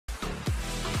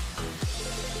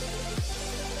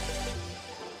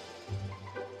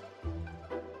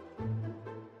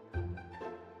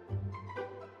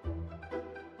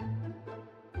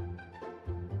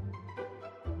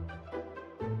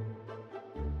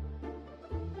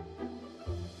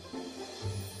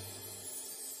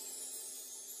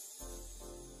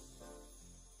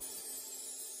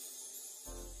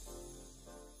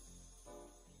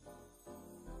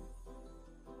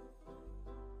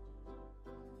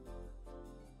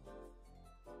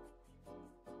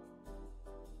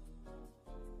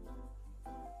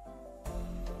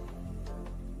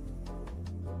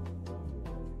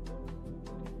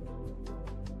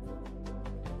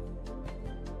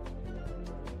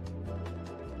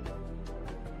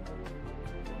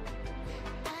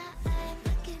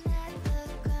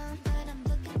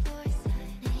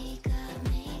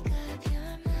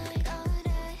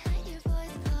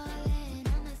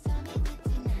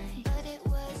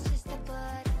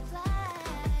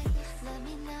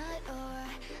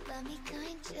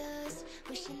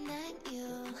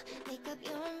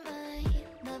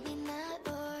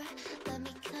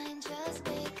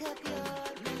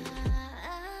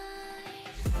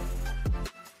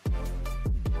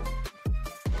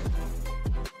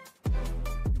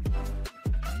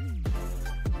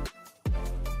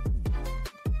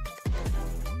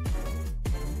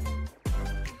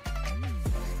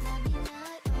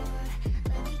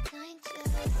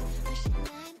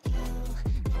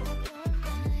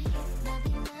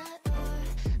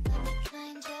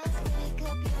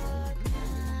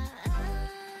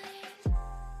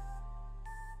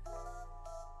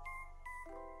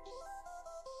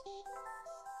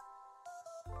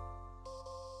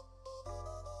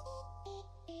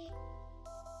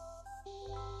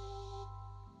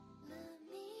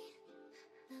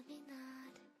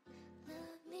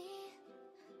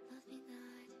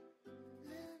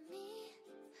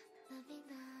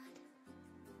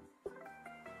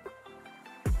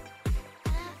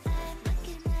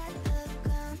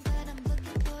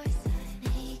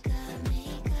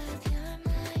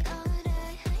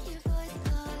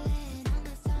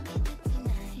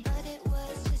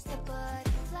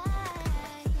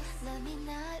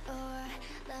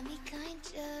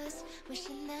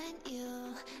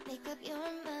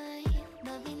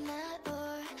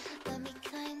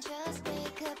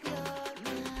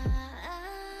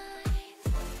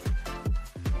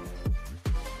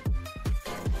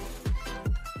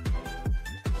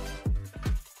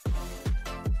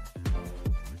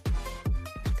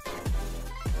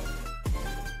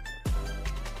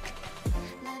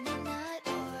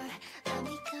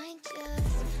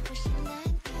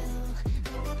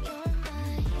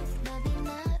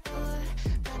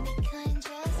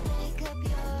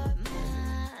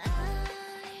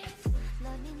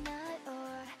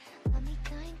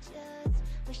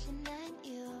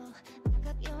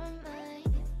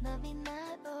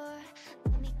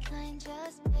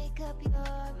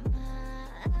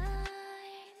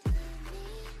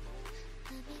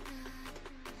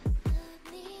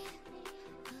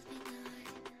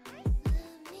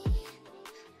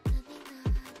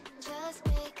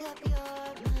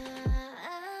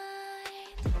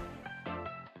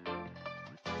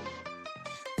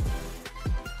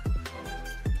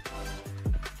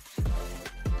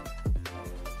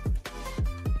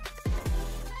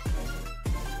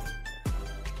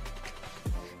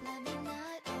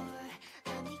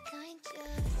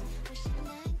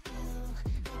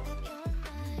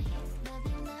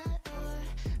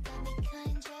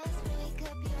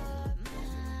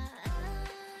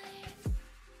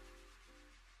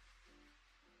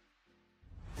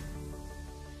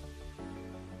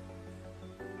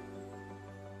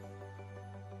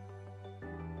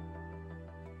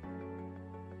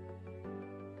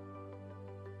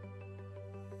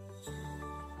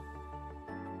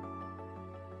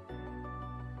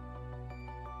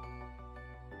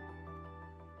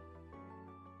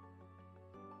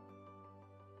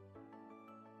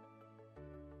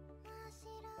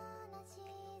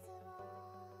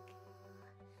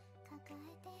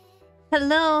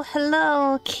Hello,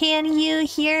 hello, can you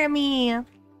hear me?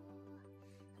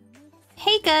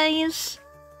 Hey guys!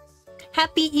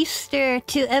 Happy Easter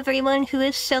to everyone who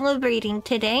is celebrating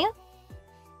today.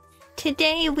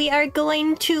 Today we are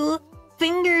going to,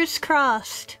 fingers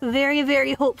crossed, very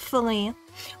very hopefully,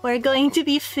 we're going to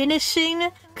be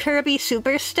finishing Kirby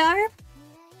Superstar.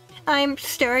 I'm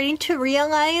starting to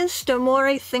realize, the more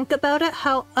I think about it,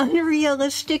 how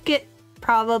unrealistic it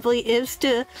probably is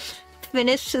to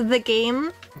finish the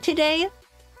game today.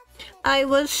 I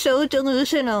was so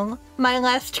delusional my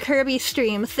last Kirby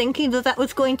stream, thinking that that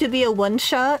was going to be a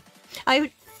one-shot.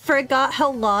 I forgot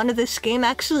how long this game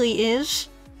actually is.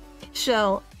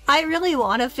 So, I really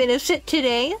want to finish it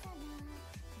today.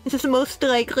 This is most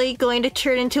likely going to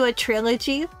turn into a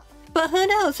trilogy. But who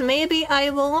knows, maybe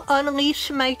I will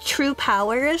unleash my true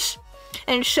powers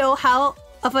and show how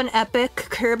of an epic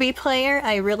Kirby player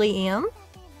I really am.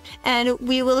 And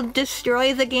we will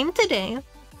destroy the game today.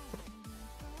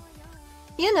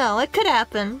 You know, it could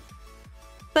happen.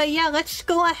 But yeah, let's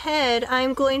go ahead.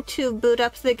 I'm going to boot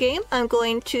up the game. I'm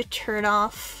going to turn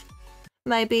off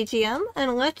my BGM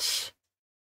and let's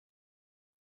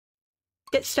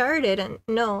get started. And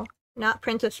no, not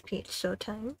Princess Peach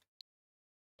Showtime.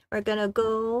 We're gonna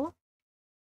go...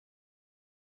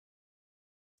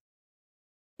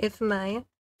 if my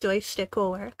joystick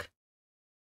will work.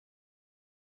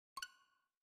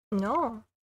 No.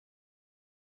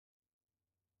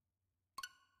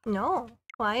 No.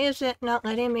 Why is it not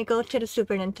letting me go to the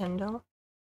Super Nintendo?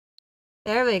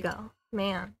 There we go.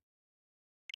 Man.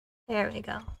 There we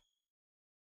go.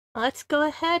 Let's go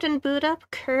ahead and boot up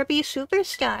Kirby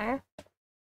Superstar.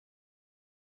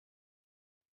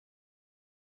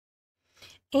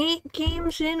 8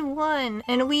 games in 1,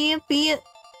 and we beat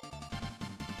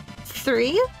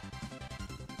 3?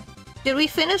 Did we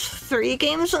finish 3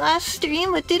 games last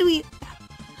stream? What did we...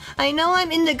 I know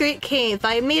I'm in the Great Cave.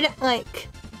 I made it like...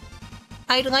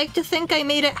 I'd like to think I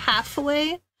made it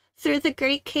halfway through the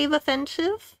Great Cave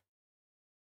Offensive.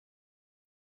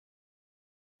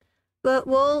 But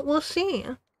we'll see.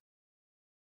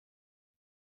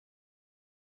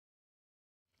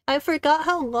 I forgot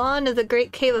how long the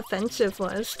Great Cave Offensive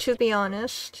was, to be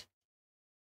honest.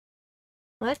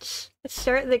 Let's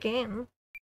start the game.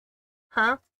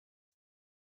 Huh?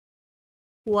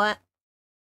 What?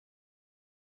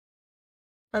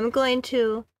 I'm gonna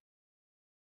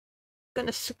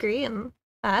scream,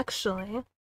 actually.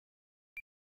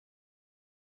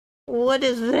 What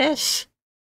is this?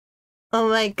 Oh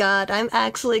my god, I'm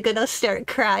actually gonna start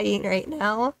crying right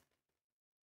now.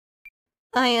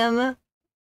 I am...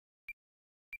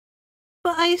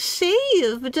 But I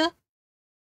saved!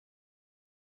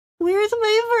 Where's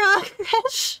my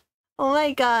progress? Oh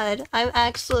my god, I'm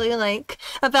actually, like,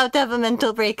 about to have a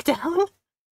mental breakdown.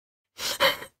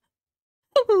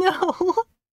 No!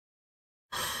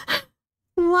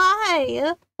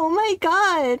 Why? Oh my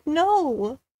god,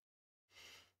 no!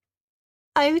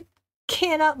 I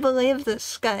cannot believe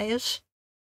this, guys.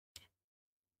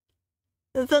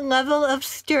 The level of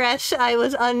stress I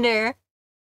was under.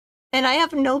 And I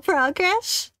have no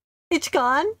progress? It's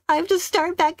gone? I have to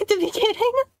start back at the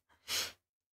beginning?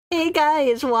 Hey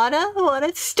guys,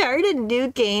 wanna start a new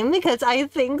game? Because I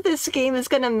think this game is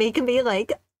gonna make me,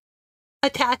 like,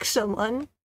 attack someone.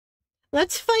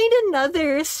 Let's find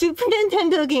another Super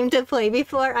Nintendo game to play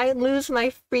before I lose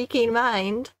my freaking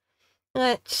mind.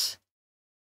 Let's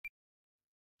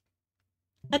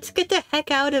get the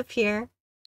heck out of here.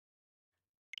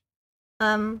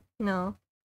 No.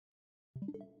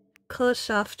 Close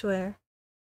software.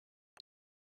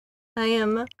 I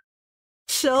am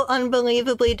so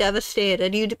unbelievably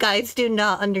devastated. You guys do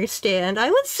not understand. I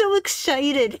was so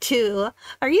excited too.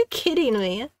 Are you kidding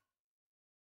me?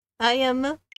 I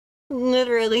am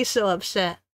literally so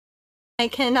upset. I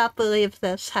cannot believe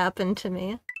this happened to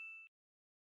me.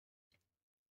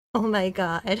 Oh my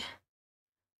god.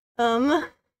 I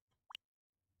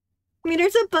mean,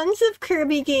 there's a bunch of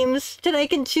Kirby games that I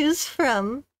can choose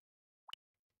from.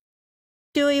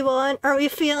 Are we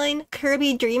feeling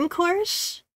Kirby Dream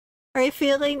Course? Are we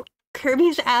feeling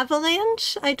Kirby's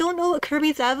Avalanche? I don't know what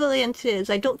Kirby's Avalanche is.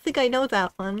 I don't think I know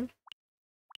that one.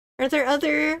 Are those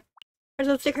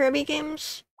the Kirby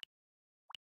games?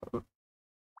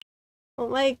 Oh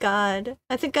my god.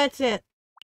 I think that's it.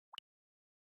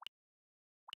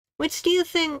 Which do you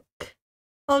think...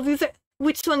 Oh,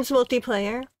 which one's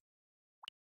multiplayer?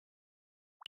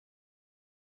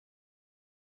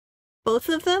 Both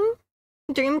of them?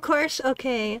 Dream Course?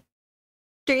 Okay.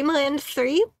 Dreamland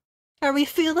 3? Are we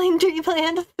feeling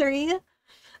Dreamland 3?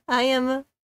 I am...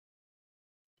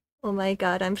 Oh my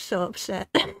god, I'm so upset.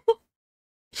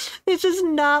 This is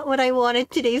not what I wanted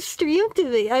today's stream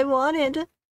to be. I wanted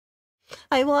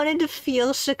to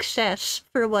feel success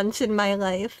for once in my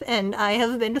life, and I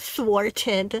have been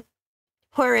thwarted.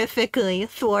 Horrifically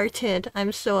thwarted.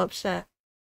 I'm so upset.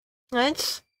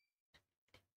 Let's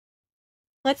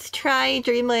try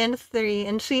Dreamland 3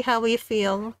 and see how we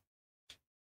feel.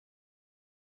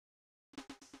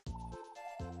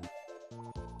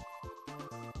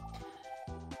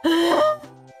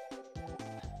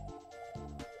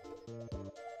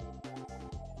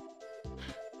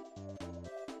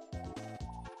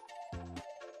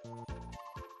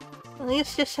 At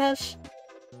least this has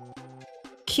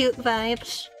cute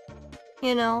vibes,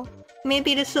 you know?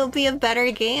 Maybe this will be a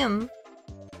better game.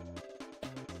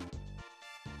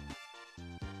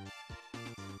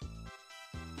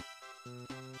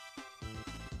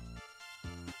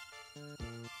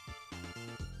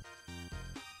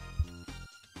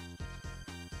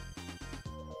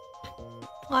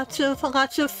 Lots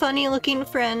of funny looking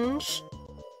friends.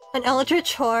 An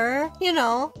eldritch horror, you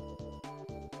know.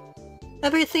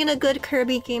 Everything a good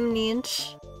Kirby game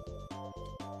needs.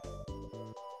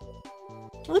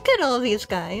 Look at all these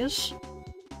guys.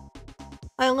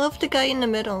 I love the guy in the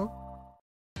middle.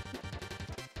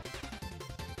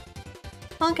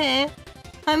 Okay.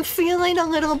 I'm feeling a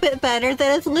little bit better.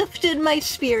 That has lifted my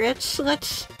spirits.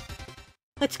 Let's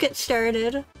get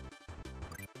started.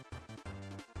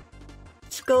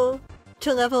 Let's go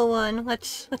to level 1.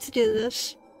 Let's do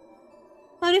this.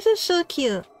 Oh, this is so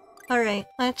cute. Alright,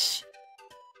 let's...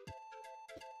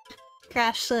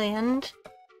 Grassland.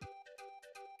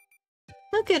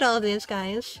 Look at all these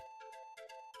guys.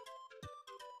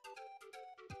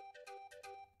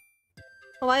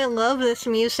 Oh, I love this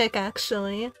music,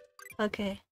 actually.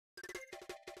 Okay.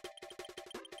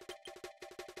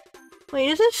 Wait,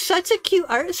 this is such a cute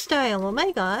art style, oh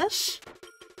my gosh.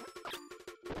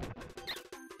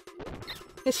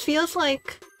 This feels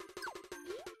like...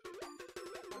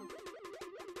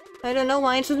 I don't know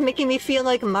why it's just making me feel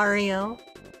like Mario.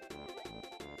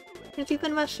 There's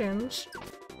even mushrooms.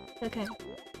 Okay.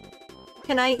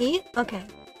 Can I eat? Okay.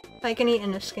 I can eat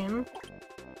in this game.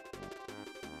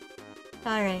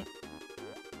 Alright.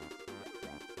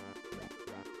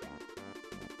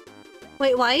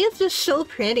 Wait, why is this so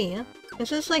pretty?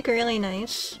 This is like really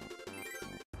nice.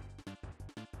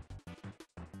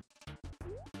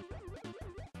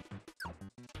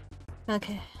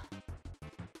 Okay.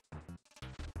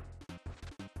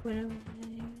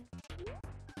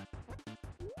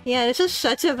 Yeah, this is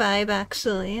such a vibe,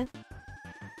 actually.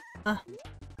 I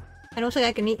don't think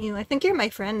I can eat you. I think you're my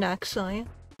friend, actually.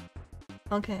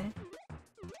 Okay.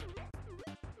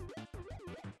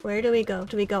 Where do we go?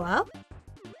 Do we go up?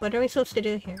 What are we supposed to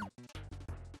do here?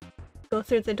 Go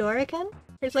through the door again?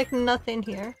 There's like nothing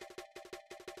here.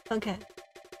 Okay.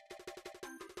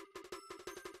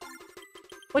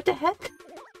 What the heck?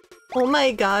 Oh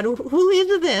my god, who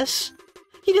is this?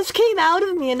 He just came out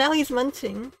of me and now he's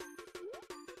munching.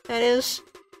 That is...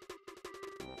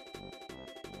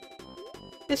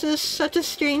 This is such a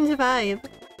strange vibe.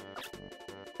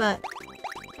 But...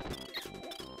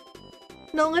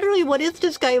 No, literally, what is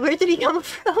this guy? Where did he come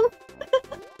from?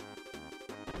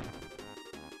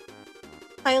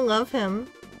 I love him.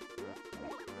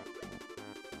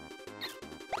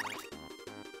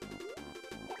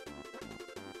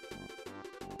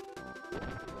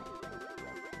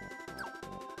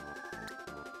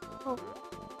 Oh.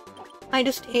 I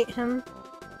just ate him.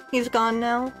 He's gone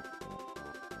now.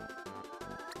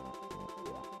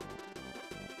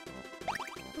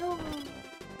 No.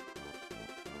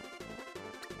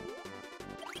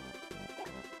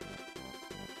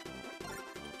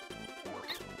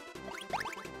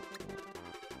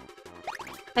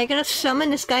 I gotta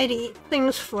summon this guy to eat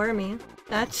things for me.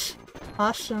 That's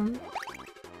awesome.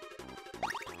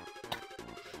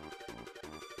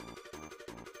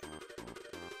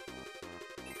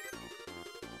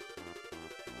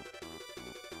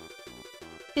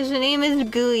 His name is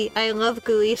Gooey. I love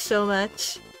Gooey so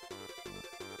much.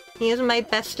 He is my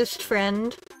bestest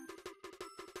friend.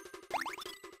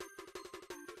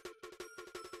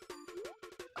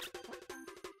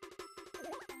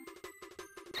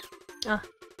 Ah.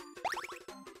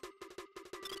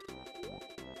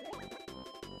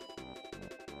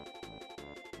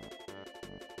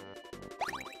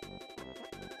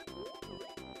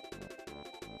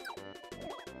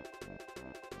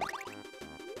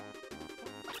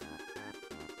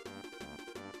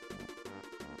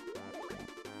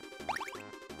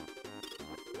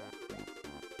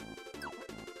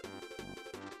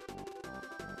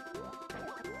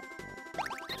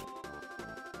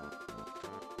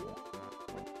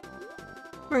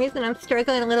 some reason I'm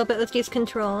struggling a little bit with these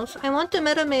controls. I want the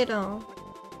tomato.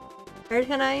 Where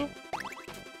can I?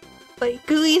 But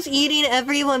Gooey's eating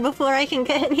everyone before I can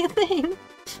get anything.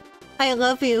 I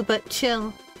love you, but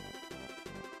chill.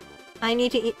 I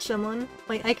need to eat someone.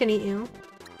 Wait, I can eat you.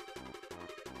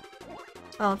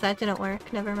 Oh, that didn't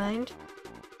work. Never mind.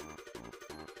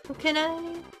 Who can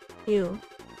I? You.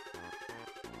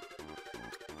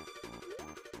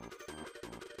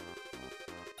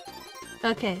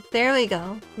 Okay, there we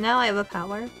go. Now I have a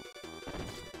power.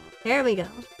 There we go.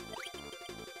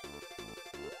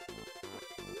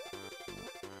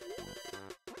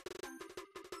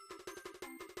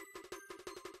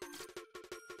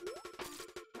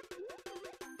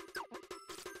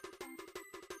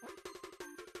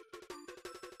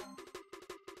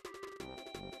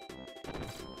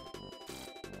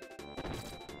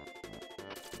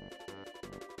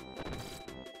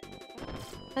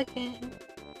 Okay.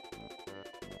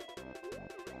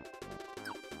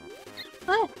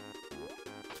 What?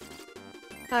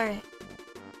 Alright.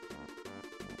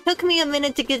 Took me a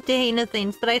minute to get the hang of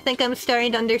things, but I think I'm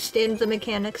starting to understand the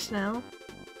mechanics now.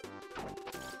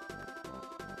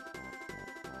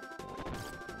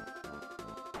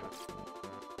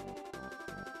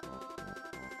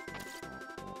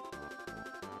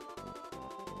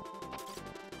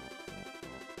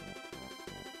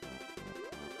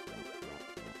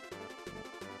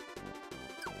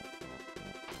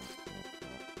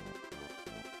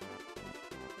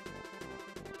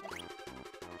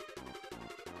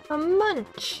 A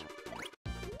munch!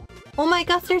 Oh my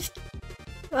gosh, there's...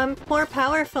 I'm more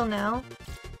powerful now.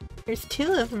 There's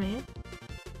two of me.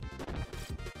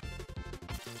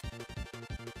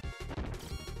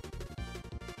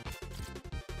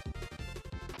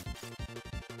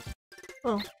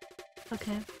 Oh,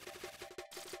 okay.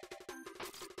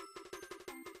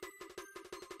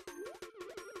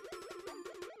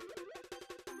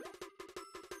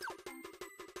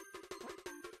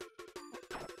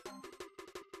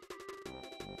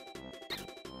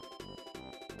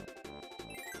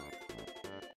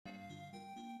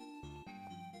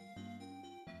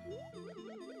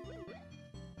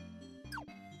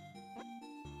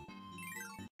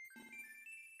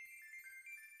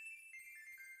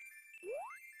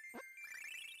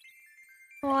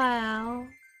 Wow.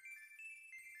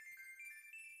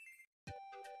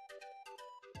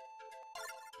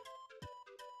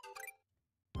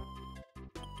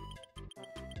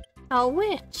 A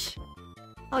witch!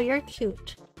 Oh, you're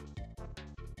cute.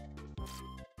 Oh,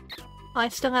 I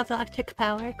still have electric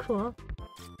power, cool.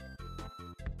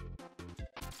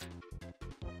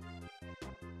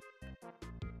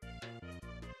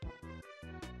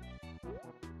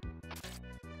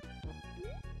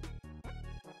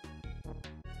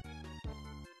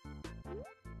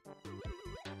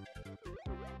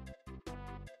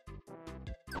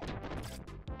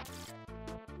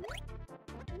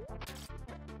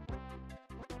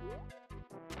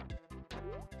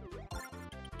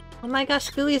 Oh my gosh,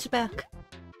 Gooey's back.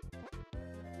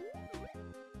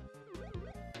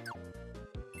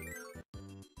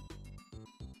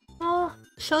 Oh,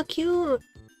 so cute.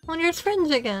 When you're friends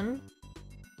again.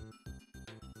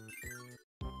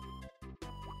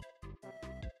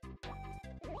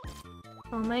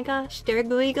 Oh my gosh, there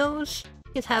Gooey goes.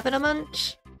 He's having a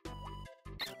munch.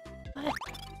 What?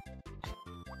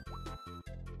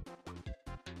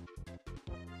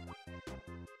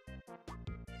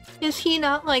 Is he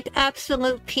not like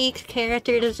absolute peak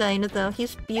character design though?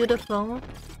 He's beautiful.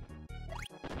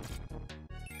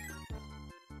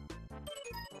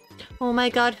 Oh my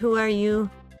god, who are you?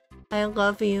 I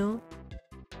love you.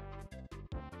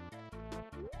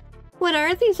 What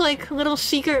are these like little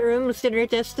secret rooms that are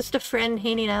just a friend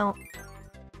hanging out?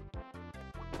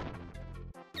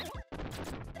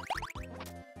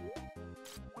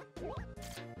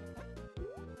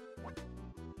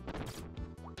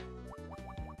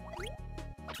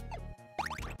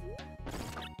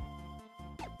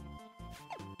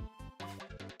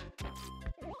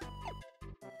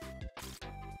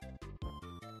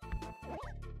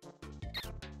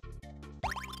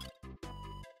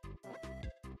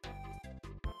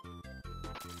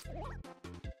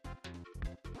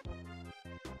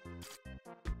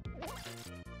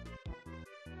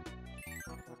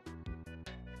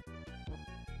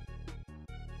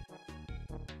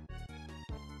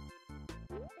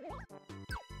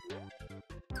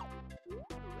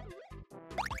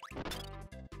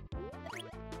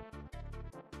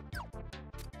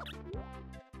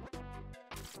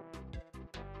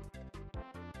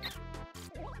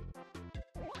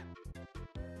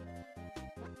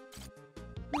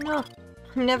 No,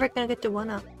 I'm never gonna get to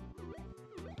 1-up.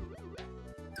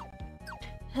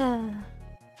 Oh,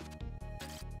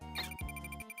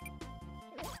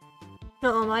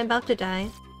 am I about to die?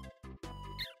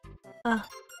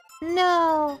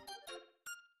 No!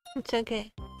 It's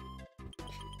okay.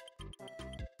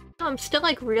 Oh, I'm still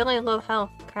like really low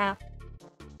health. Crap.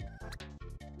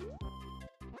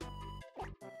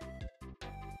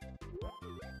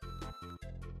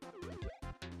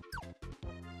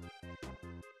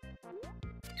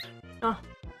 Oh.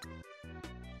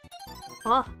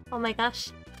 Oh, oh my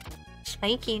gosh.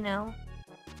 Spiky now.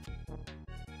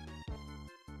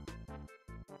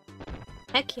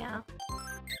 Heck yeah.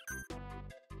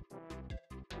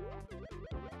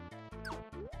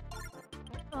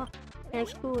 Oh,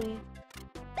 there's Booey.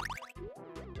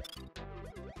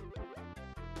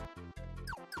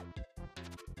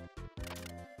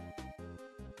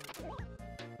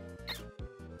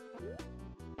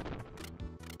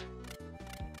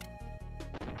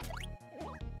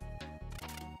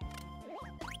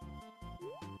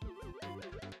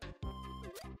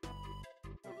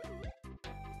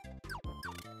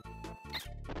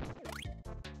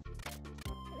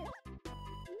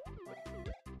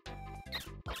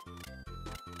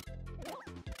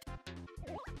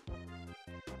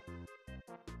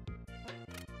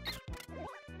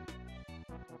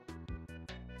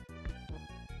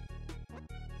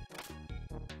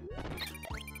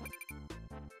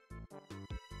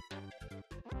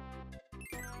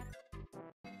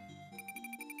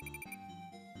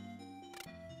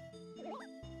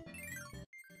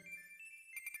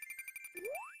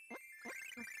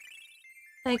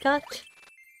 I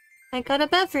got a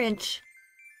beverage.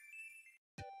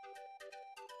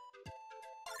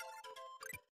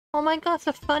 Oh my gosh,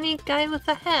 a funny guy with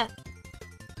a hat.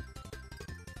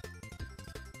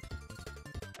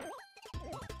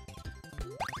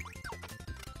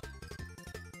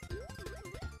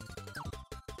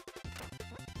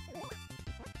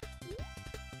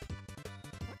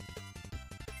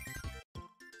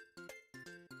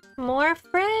 More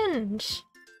friends!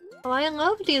 Oh, I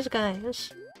love these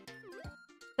guys.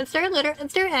 Is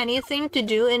there anything to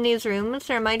do in these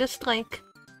rooms, or am I just like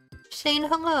saying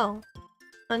hello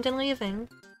and then leaving?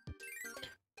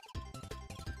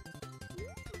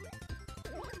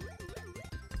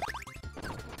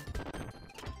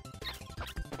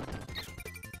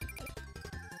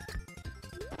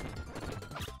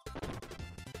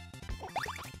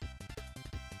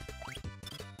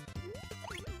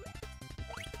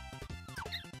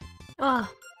 Oh.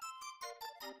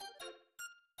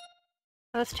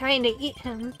 I was trying to eat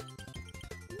him.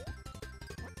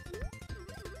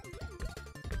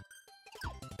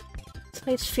 This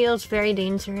place feels very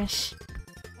dangerous.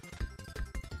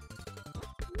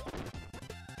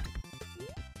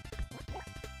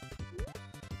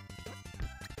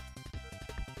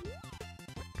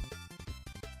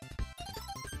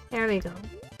 There we go.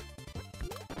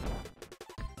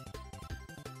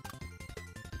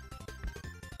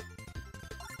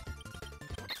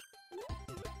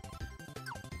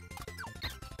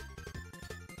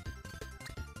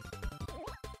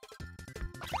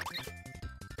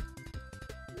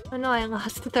 Oh no, I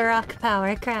lost the rock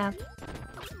power, crap.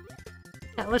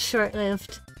 That was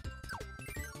short-lived.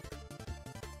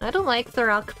 I don't like the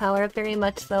rock power very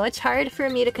much though, it's hard for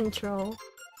me to control.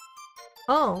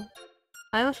 Oh,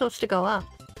 I was supposed to go up.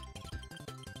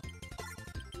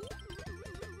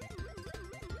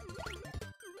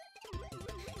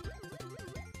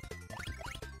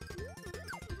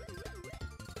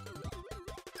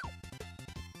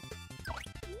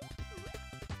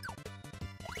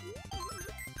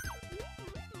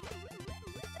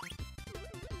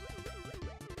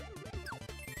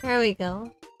 There we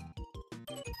go.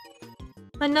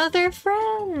 Another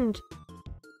friend!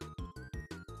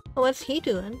 What's he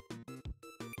doing?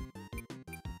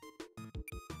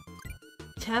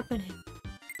 What's happening?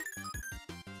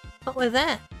 What was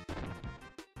that?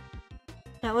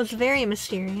 That was very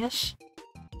mysterious.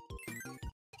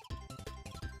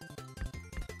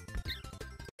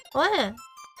 What?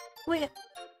 Wait.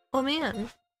 Oh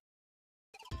man.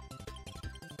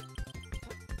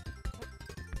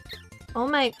 Oh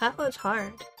my, that was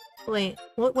hard. Wait,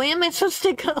 what way am I supposed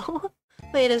to go?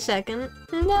 Wait a second.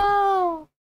 No!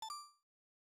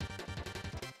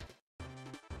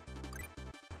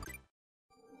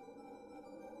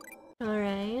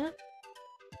 Alright.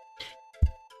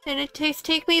 Did it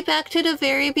take me back to the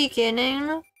very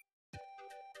beginning?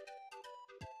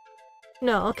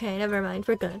 No, okay, never mind.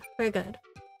 We're good. We're good.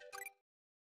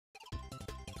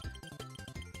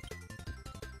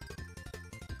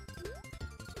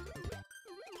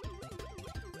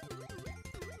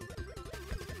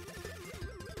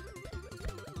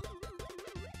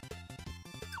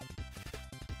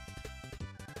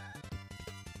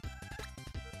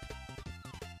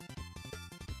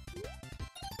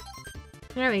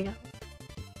 There we go.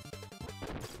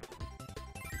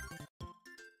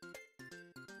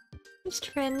 Just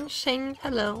friends saying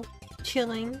hello,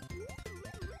 chilling.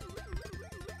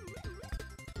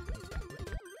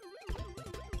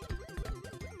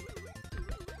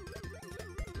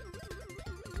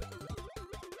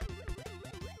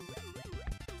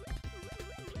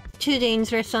 Too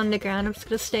dangerous on the ground, I'm just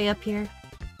gonna stay up here.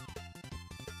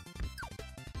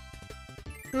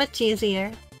 Much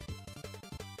easier.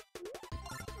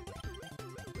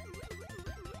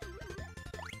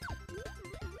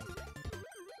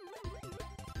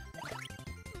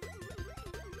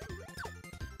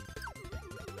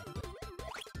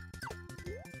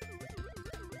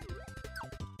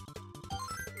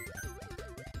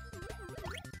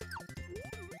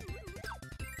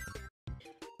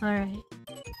 Alright.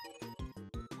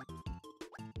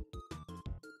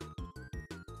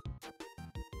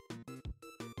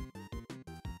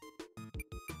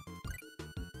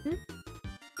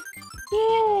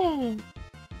 Yay!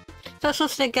 So I'm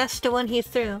supposed to guess the one he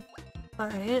threw.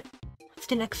 Alright. What's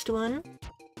the next one?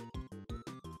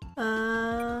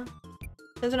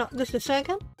 Is it not this the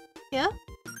second? Yeah?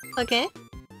 Okay.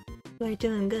 We're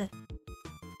doing good.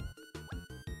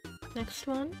 Next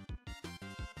one.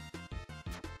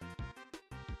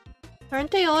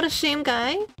 Aren't they all the same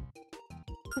guy?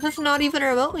 This is not even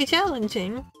remotely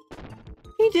challenging.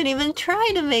 He didn't even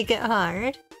try to make it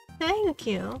hard. Thank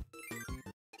you.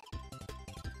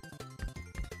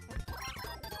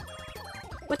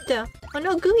 What the? Oh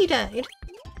no, Gooey died.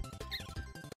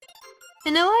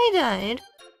 And now I died.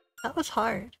 That was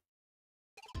hard.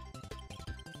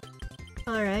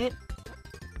 Alright.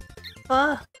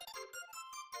 Ah.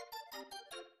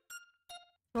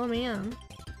 Oh man.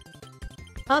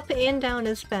 Up and down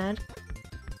is bad.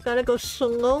 Gotta go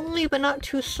slowly but not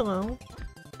too slow.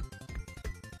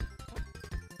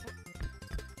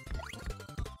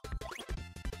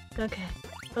 Okay.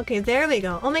 Okay, there we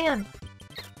go. Oh man!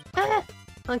 Ah!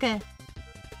 Okay.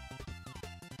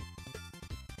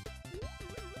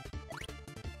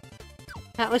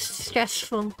 That was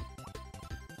stressful.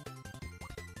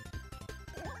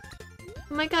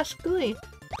 Oh my gosh, gooey.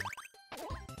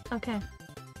 Okay.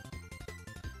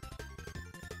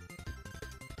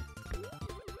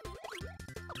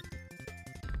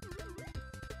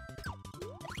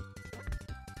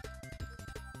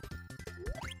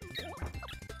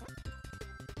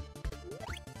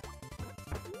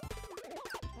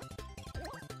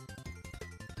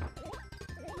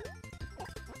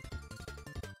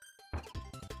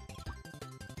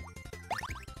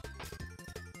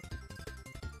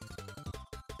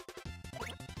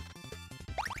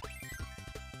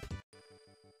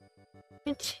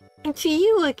 It's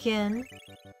you again.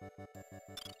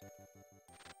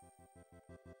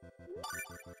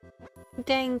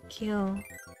 Thank you.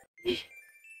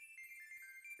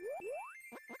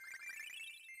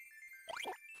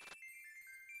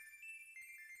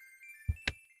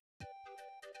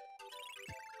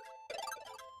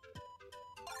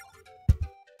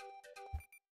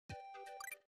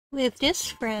 With this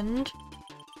friend.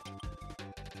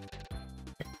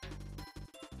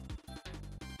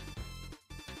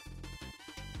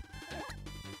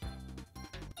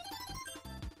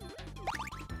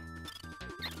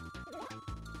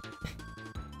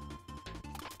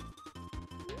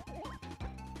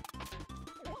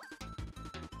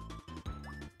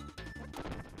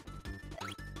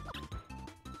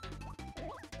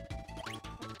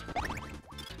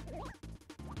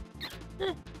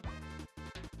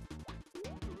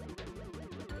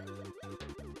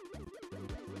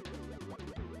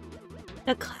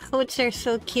 The clouds are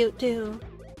so cute too.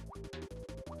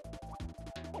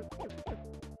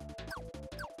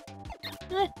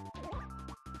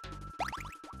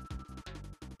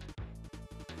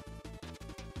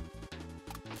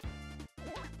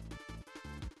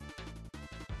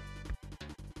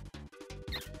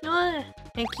 No,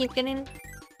 I keep getting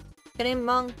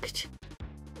monked.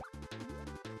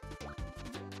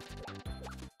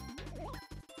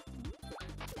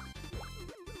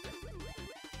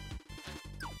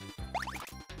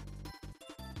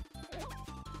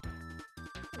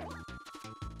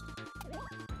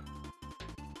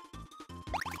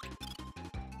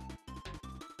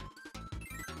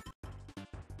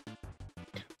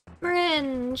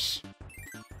 Friends.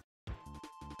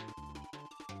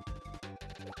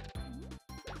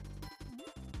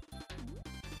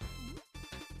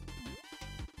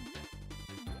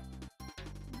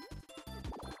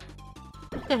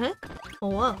 What the heck? Oh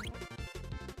wow.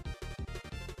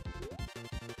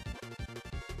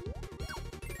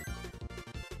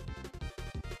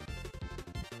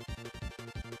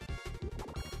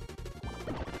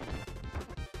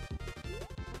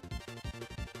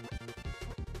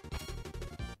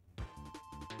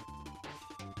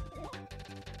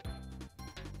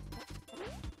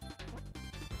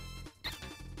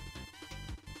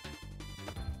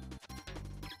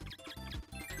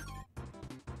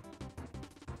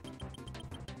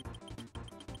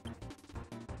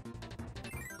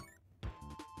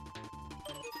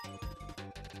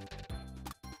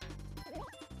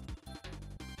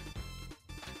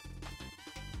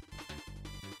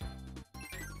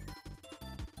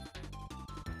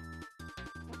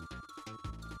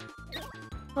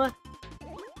 What?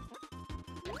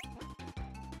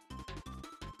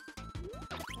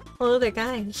 Hello there,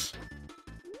 guys.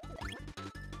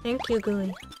 Thank you,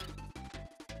 Gooey.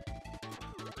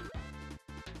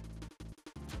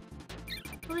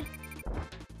 What?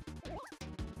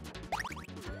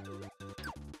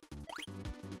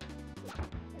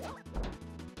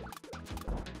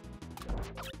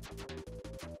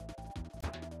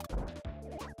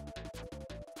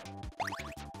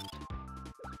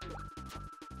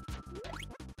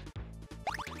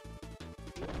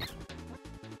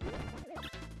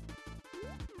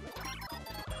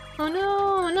 Oh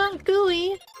no, not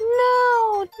Gooey!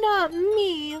 No, not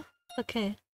me!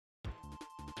 Okay.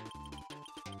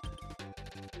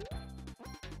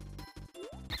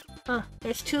 Oh,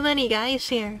 there's too many guys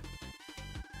here.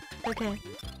 Okay.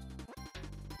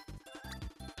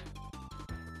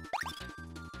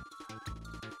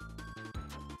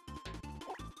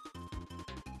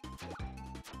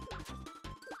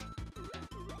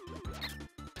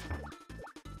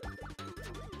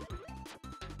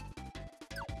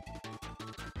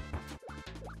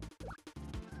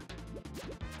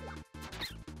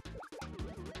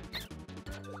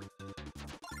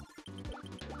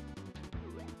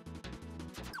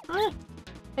 Ah,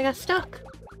 I got stuck.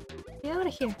 Get out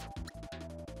of here.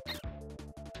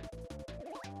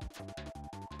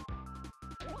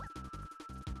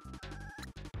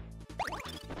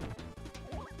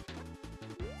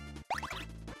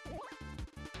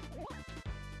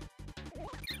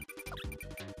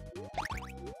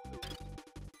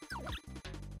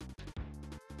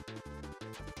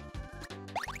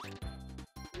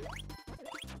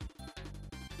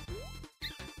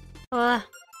 Ah.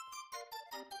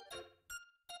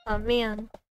 Oh man.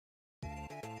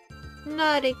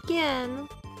 Not again.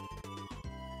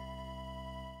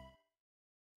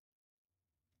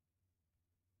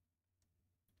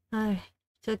 Alright,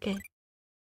 it's okay.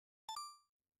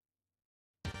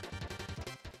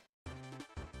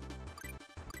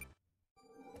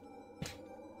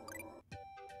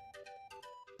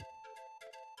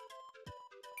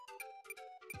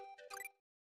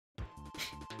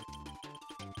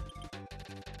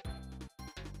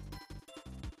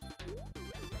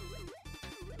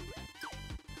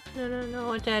 I don't know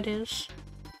what that is.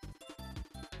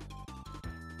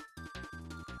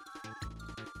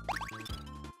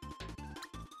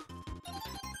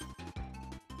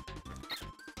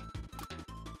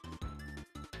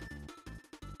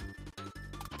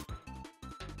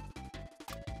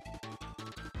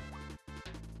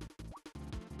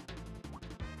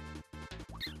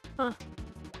 Huh.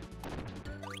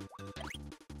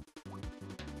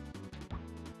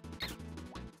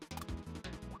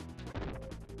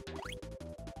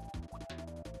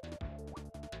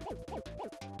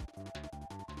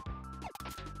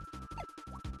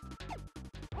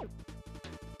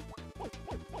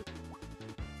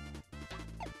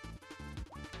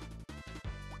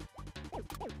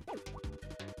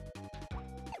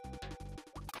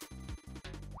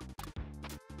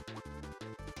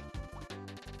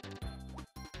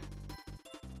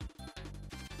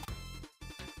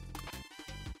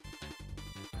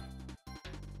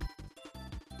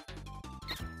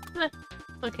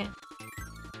 Okay.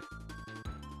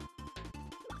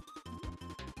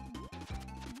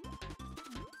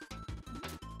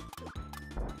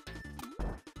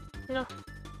 No.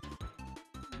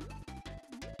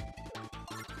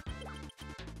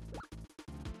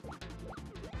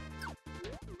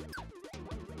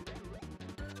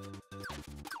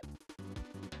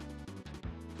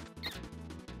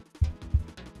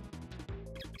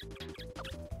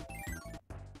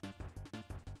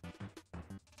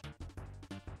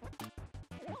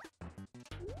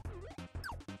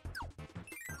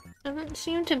 Doesn't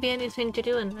seem to be anything to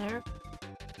do in there.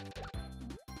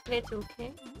 It's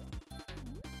okay.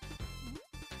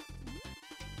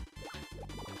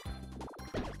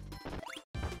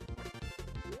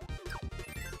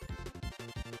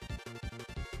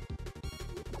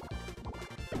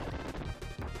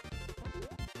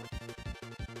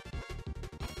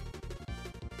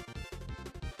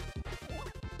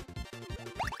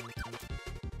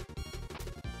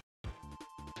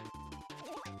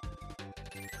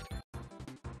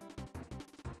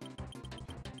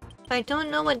 I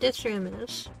don't know what this room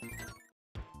is.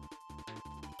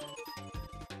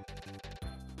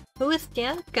 Who is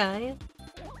that guy?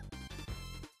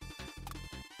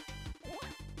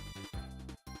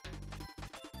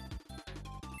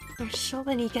 There's so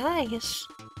many guys.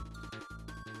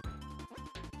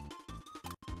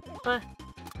 Ah,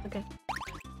 okay.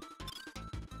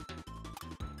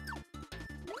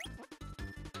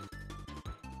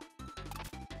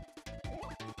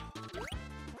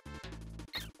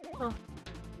 Oh.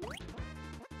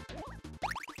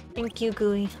 Thank you,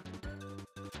 Gooey.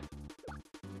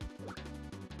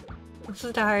 This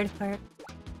is the hard part.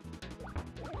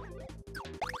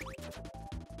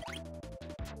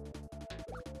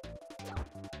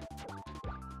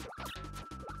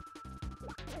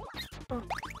 Oh.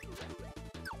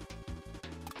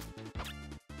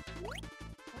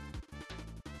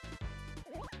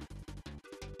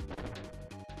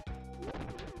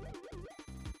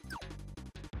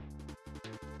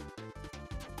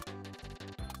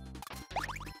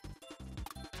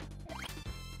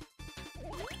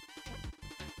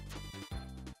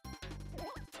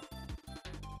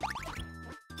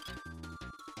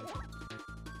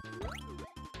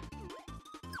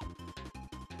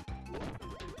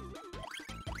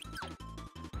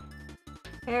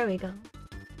 There we go.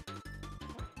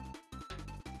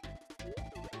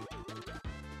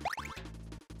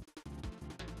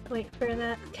 Wait for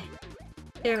that. Okay.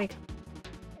 There we go.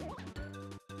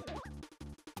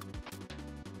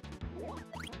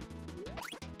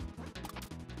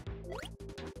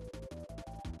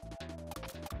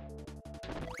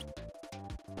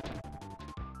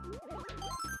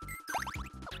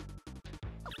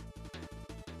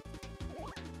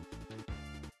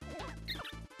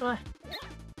 What?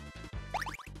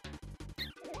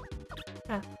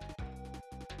 Oh.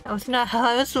 That was not how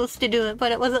I was supposed to do it,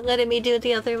 but it wasn't letting me do it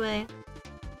the other way.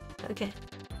 Okay.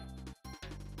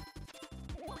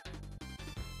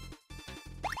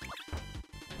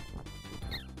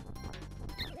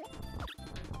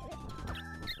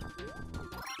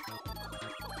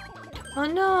 Oh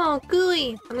no,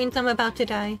 Gooey! That means I'm about to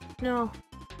die. No.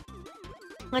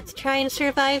 Let's try and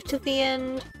survive to the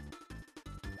end.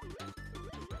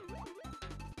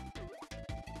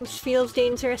 This feels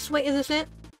dangerous. Wait, is this it?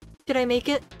 Did I make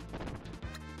it?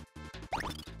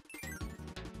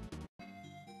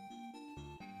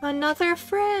 Another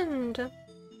friend!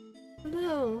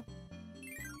 Hello.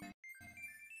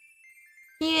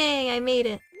 Yay, I made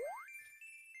it.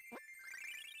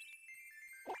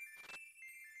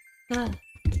 Ah.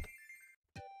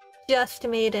 Just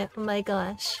made it, oh my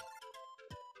gosh.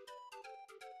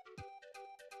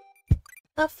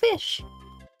 A fish!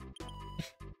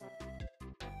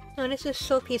 Oh, this is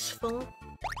so peaceful.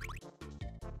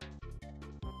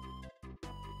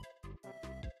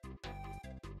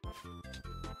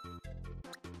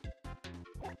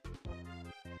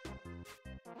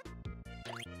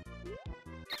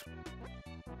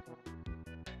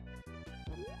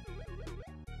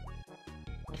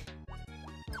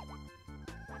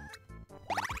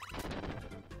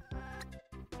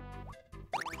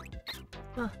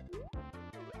 Huh.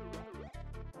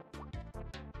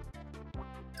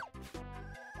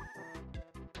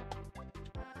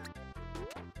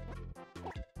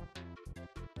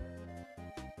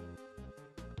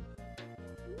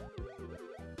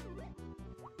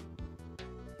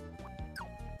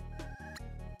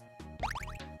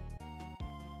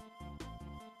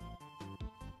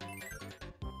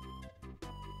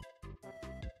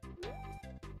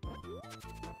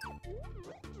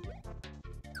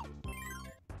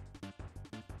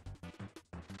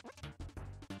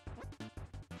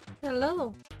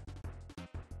 Hello.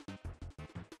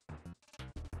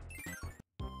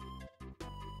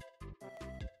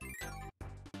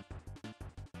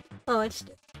 Oh, it's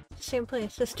the same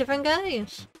place. It's different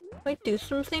guys. Wait, do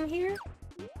something here?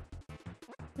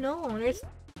 No, there's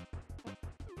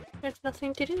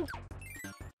nothing to do.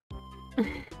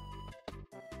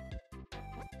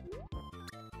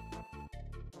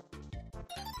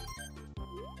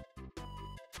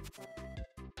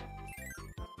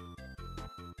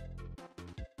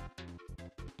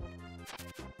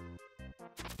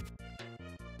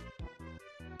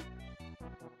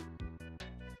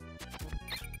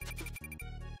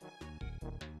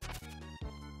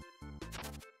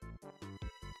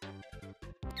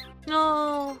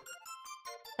 No.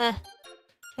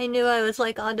 I knew I was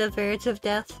like on the verge of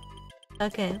death.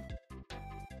 Okay.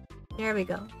 There we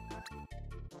go.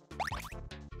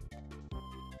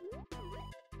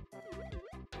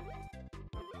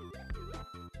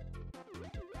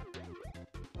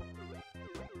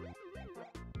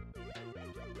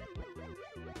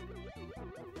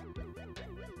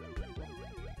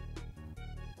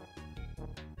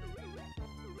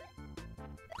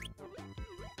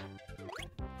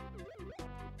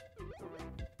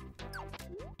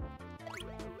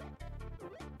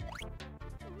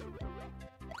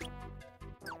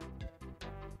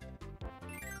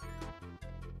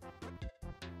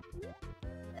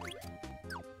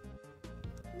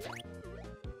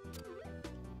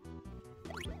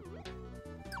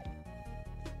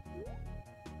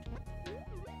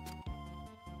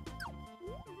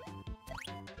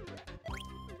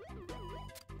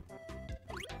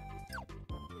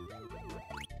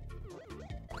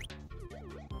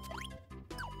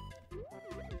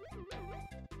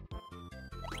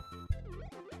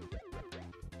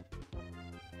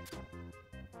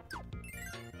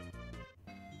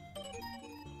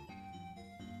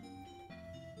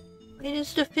 Why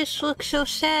does the fish look so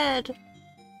sad?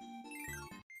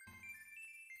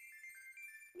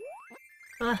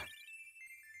 Ah.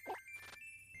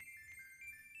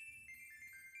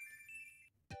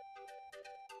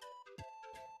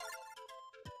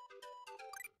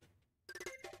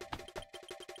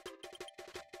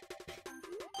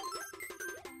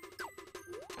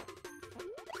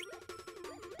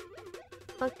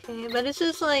 Okay, but this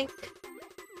is like...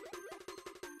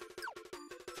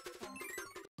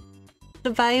 the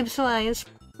vibes-wise,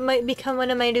 might become one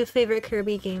of my new favorite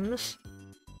Kirby games.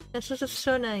 This is just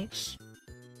so nice.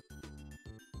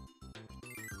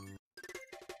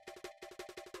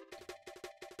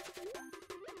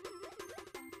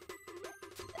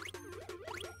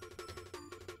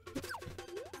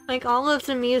 Like, all of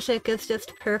the music is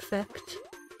just perfect.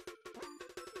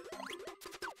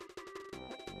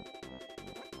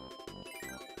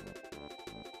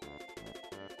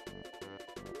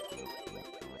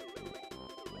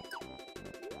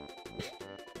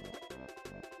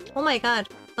 Oh my god.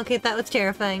 Okay, that was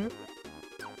terrifying.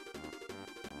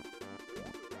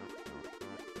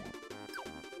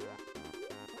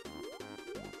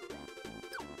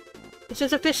 This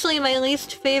is officially my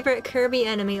least favorite Kirby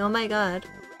enemy, oh my god.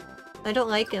 I don't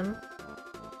like him.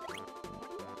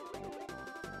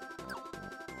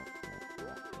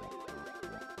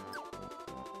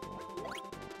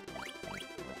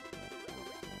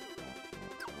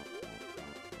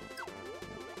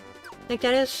 Like,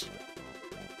 that is...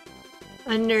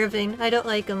 unnerving. I don't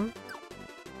like him.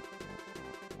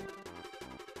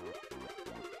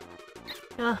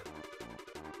 Ah.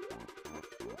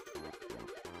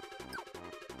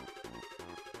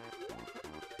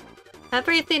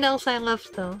 Everything else I love,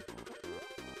 though.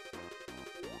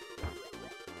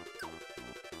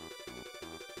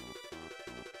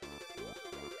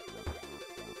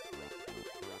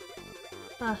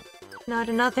 Ah, not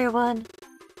another one.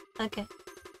 Okay.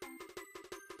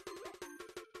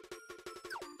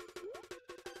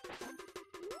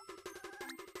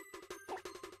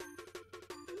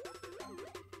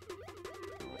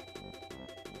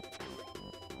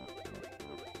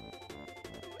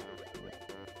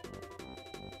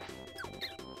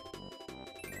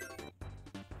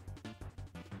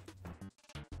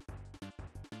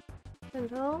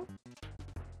 Hello?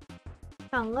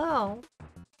 Hello?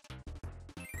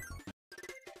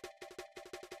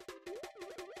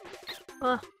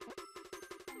 Ugh.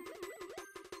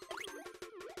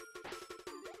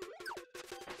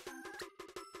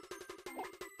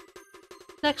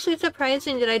 It's actually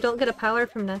surprising that I don't get a power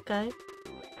from that guy.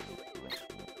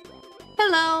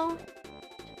 Hello!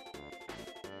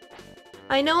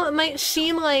 I know it might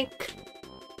seem like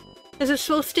this is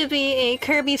supposed to be a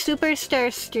Kirby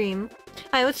Superstar stream.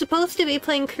 I was supposed to be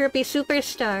playing Kirby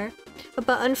Superstar,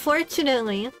 but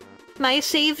unfortunately, my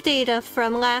save data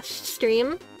from last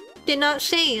stream did not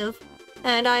save,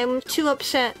 and I'm too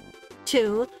upset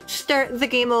to start the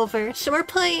game over. So we're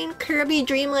playing Kirby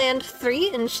Dreamland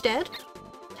 3 instead.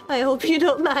 I hope you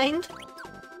don't mind.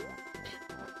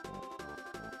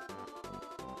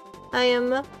 I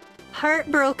am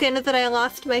heartbroken that I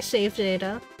lost my save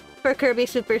data for Kirby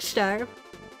Superstar.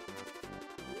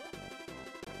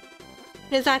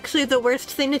 It's actually the worst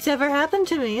thing that's ever happened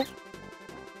to me.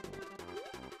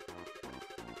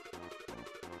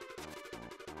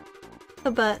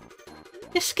 But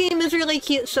this game is really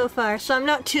cute so far, so I'm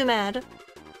not too mad.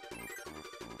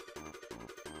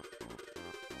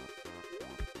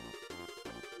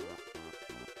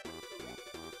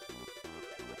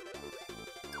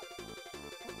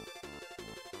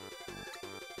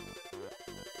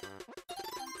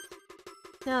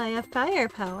 Now I have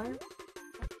firepower.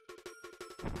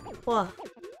 Whoa.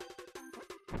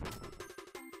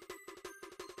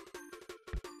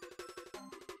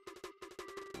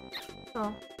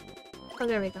 Oh. Oh,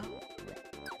 there we go.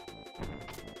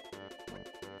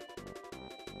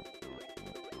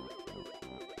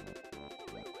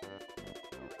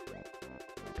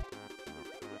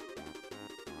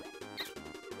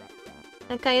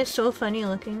 That guy is so funny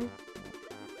looking.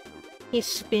 He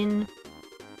spin.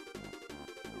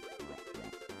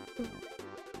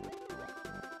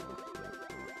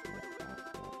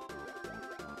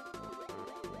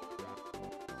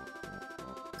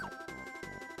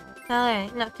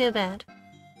 Alright, not too bad.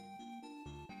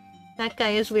 That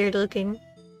guy is weird looking.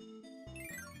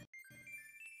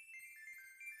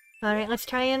 Alright, let's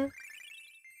try and...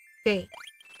 Great.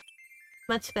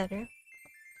 Much better.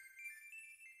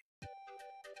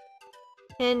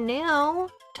 And now,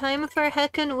 time for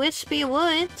heckin' Wispy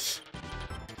Woods.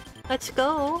 Let's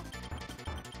go.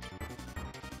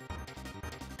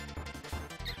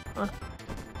 Oh.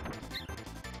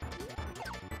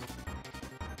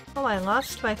 Oh, I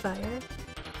lost my fire.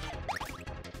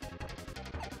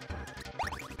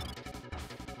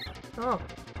 Oh.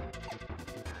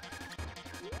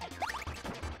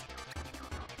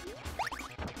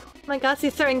 My god,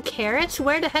 he's throwing carrots?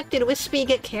 Where the heck did Wispy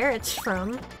get carrots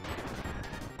from?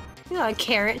 You got a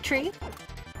carrot tree?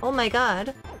 Oh my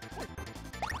god.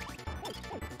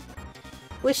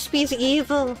 Wispy's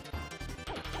evil.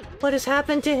 What has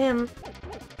happened to him?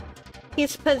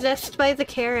 He's possessed by the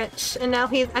carrots, and now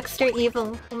he's extra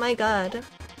evil. Oh my god.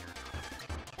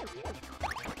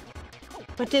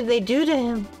 What did they do to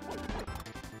him?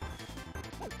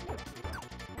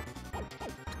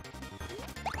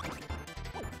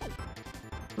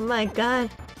 Oh my god.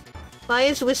 Why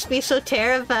is Wispy so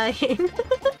terrifying?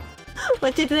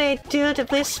 What did they do to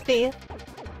Wispy?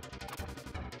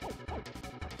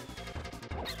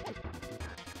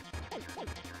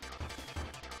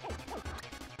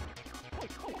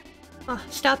 Oh,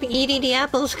 stop eating the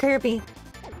apples, Kirby.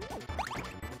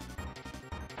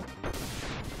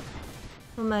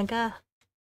 Oh my god.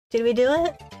 Did we do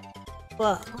it?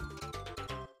 Whoa.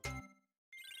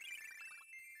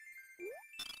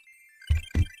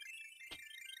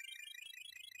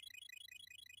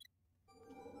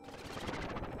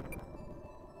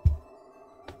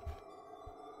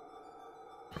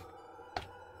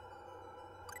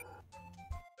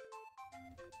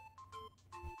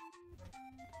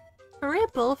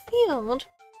 Ripple Field.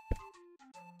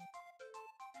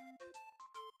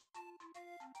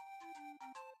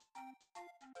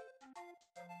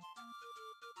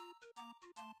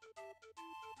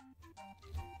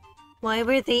 Why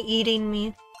were they eating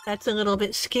me? That's a little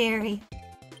bit scary.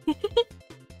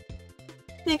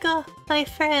 They go, my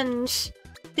friends.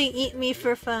 They eat me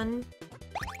for fun.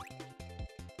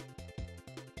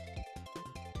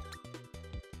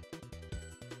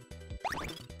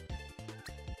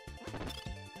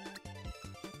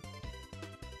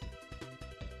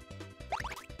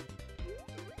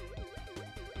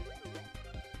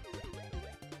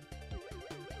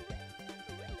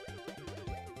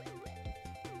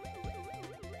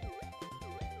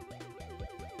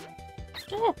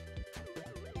 Oh.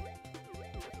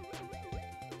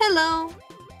 Hello.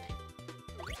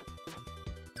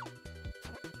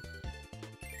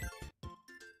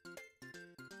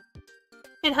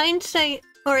 In hindsight,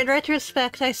 or in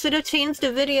retrospect, I should have changed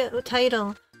the video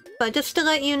title. But just to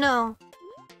let you know,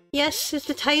 yes, as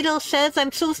the title says,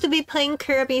 I'm supposed to be playing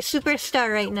Kirby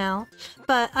Superstar right now.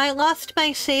 But I lost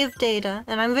my save data,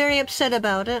 and I'm very upset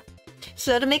about it.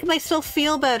 So to make myself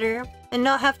feel better, and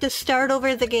not have to start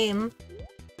over the game,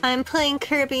 I'm playing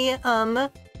Kirby,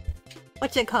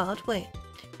 what's it called? Wait.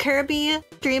 Kirby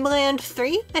Dreamland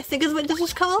 3? I think is what this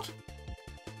is called?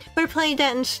 We're playing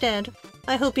that instead.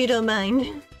 I hope you don't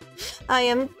mind. I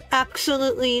am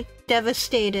absolutely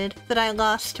devastated that I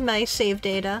lost my save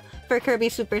data for Kirby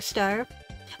Superstar.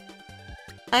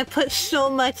 I put so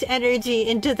much energy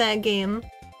into that game,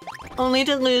 only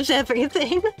to lose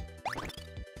everything.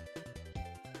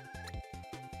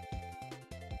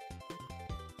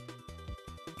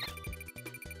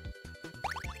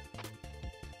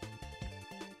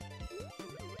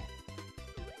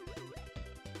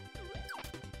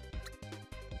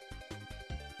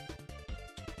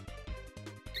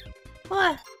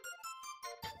 What?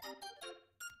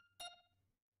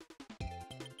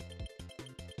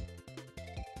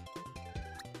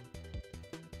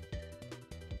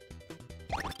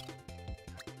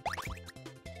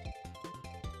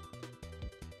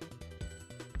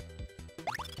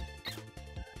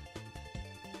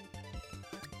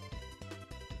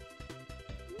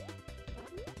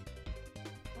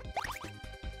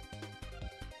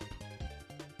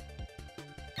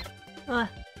 What?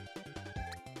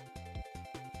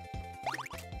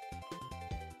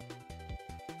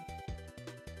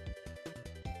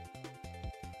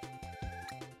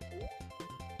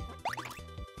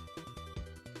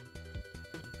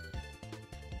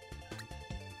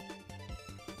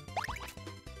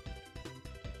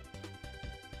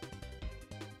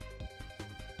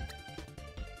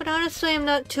 But honestly, I'm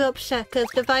not too upset because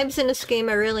the vibes in this game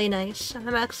are really nice.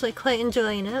 I'm actually quite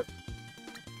enjoying it.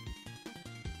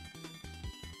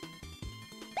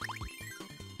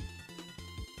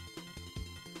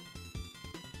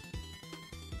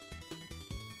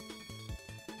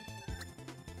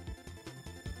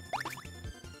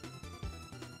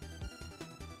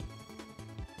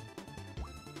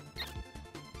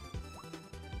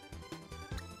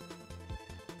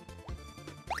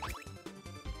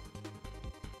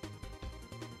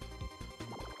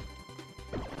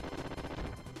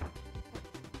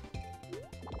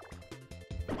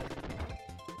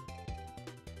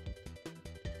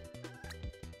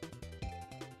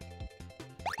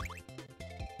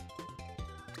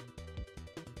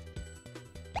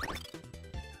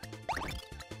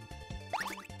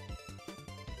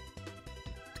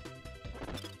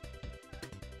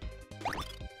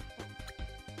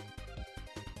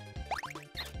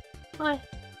 What?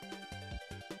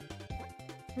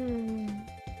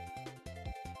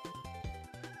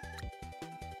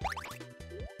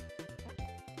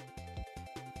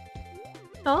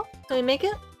 Oh, did we make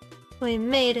it? We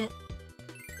made it.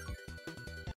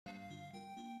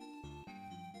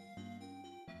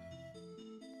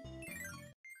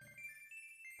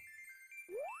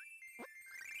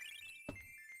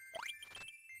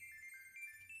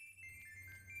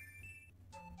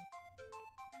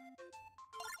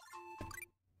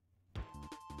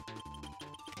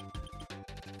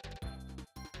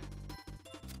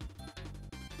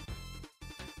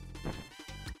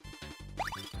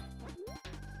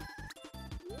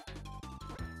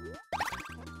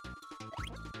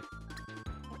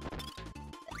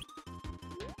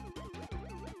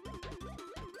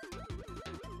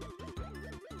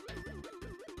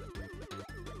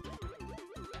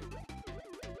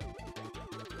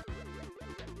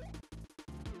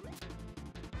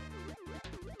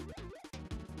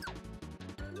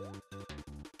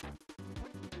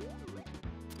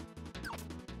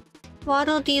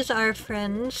 Waddle Dee's our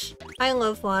friends. I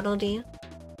love Waddle Dee.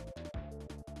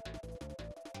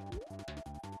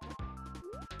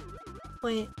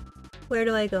 Wait, where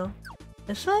do I go?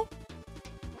 This way?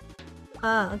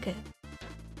 Ah, okay.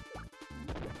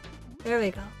 There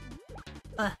we go.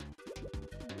 Ah.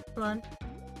 Come on.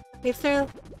 Me through.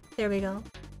 There we go.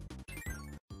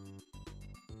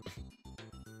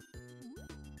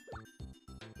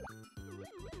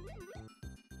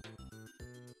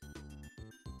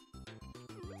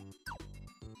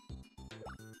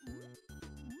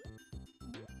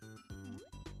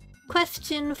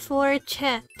 Question for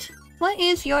chat. What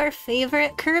is your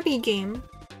favorite Kirby game?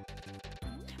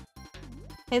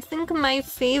 I think my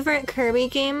favorite Kirby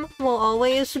game will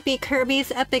always be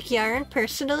Kirby's Epic Yarn,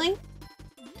 personally.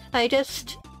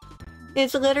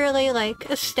 It's literally, like,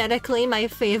 aesthetically my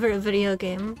favorite video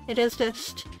game. It is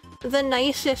just the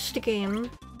nicest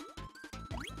game.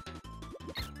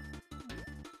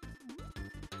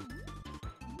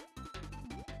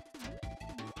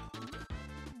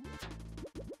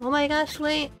 Oh my gosh,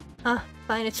 wait. Ah,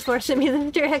 fine, it's forcing me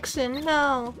this direction.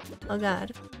 No! Oh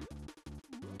god.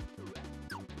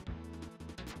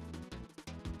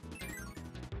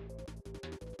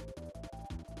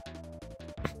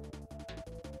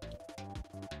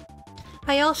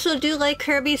 I also do like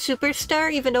Kirby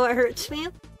Superstar, even though it hurts me.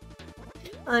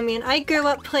 I mean, I grew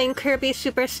up playing Kirby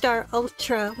Superstar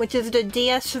Ultra, which is the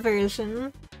DS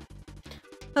version.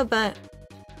 Oh, but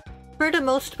for the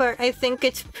most part, I think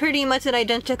it's pretty much an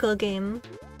identical game.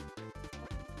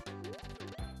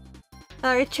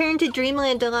 Return to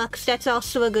Dreamland Deluxe, that's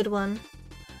also a good one.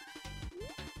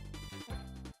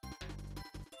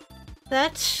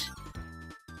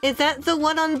 Is that the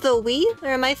one on the Wii? Or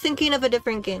am I thinking of a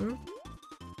different game?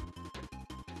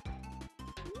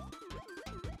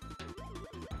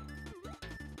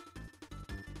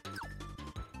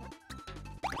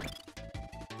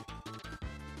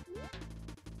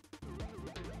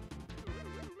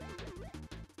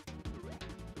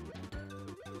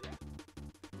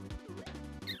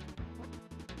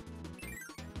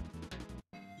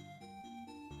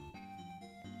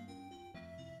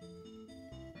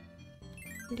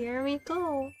 There we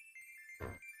go.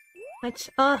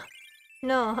 Oh,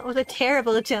 no, that was a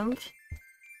terrible jump.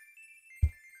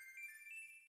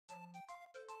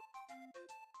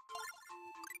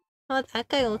 Oh, that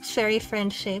guy looks very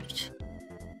friend-shaped.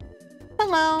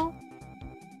 Hello!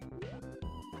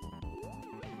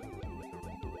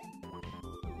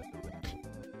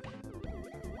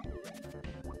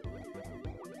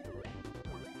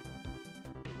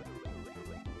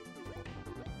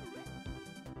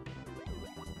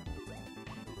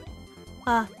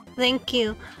 Ah, thank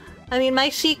you. I mean, my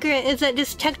secret is that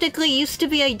this technically used to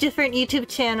be a different YouTube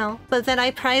channel, but then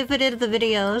I privated the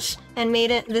videos and made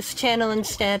it this channel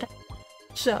instead.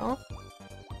 So...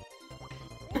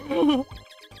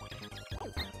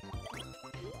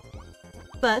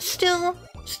 but still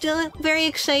very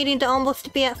exciting to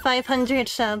almost be at 500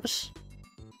 subs.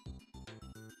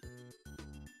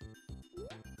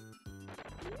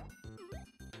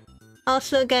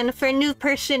 Also again, for a new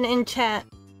person in chat,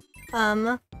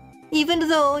 even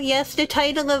though, yes, the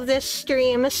title of this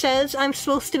stream says I'm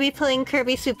supposed to be playing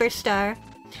Kirby Superstar,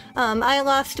 I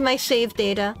lost my save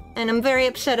data, and I'm very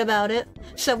upset about it.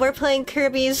 So we're playing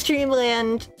Kirby's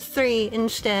Dreamland 3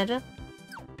 instead.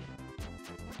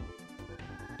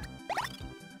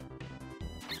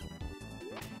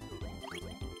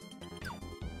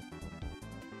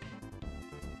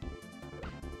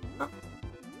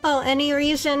 Oh, any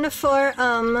reason for,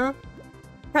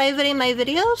 privating my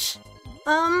videos?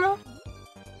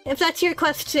 If that's your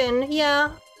question,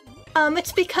 yeah.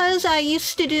 It's because I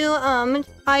used to do,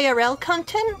 IRL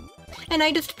content, and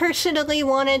I just personally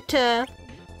wanted to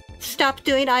stop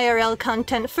doing IRL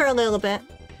content for a little bit.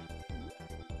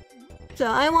 So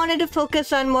I wanted to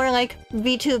focus on more like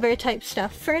VTuber type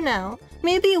stuff for now.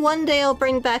 Maybe one day I'll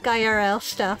bring back IRL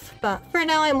stuff, but for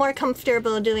now I'm more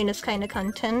comfortable doing this kind of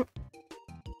content.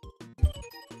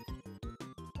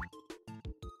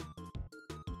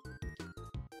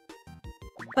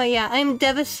 But yeah, I'm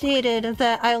devastated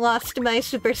that I lost my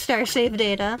Superstar save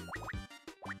data.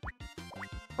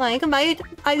 Like,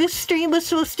 this stream was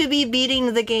supposed to be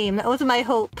beating the game, that was my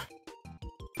hope.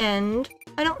 And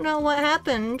I don't know what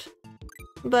happened,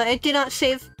 but it did not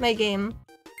save my game.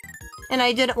 And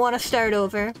I didn't want to start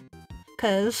over,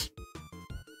 cause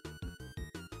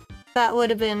that would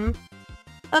have been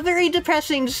a very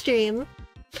depressing stream.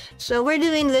 So we're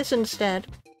doing this instead.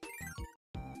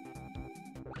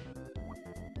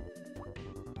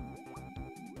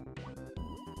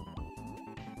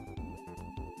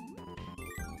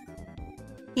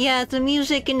 Yeah, the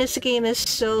music in this game is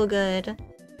so good.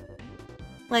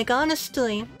 Like,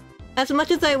 honestly, as much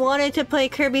as I wanted to play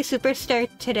Kirby Superstar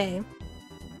today,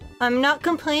 I'm not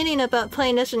complaining about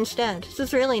playing this instead. This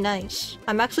is really nice.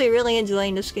 I'm actually really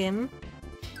enjoying this game.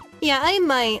 Yeah, I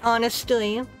might,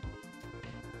 honestly.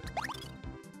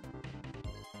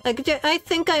 Like, I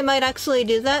think I might actually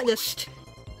do that, just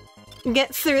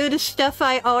get through the stuff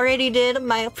I already did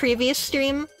my previous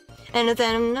stream, and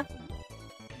then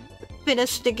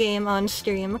finish the game on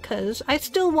stream, because I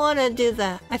still want to do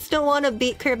that. I still want to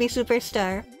beat Kirby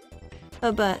Superstar.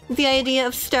 But the idea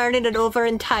of starting it over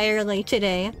entirely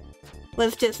today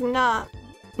was just not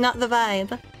the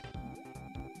vibe.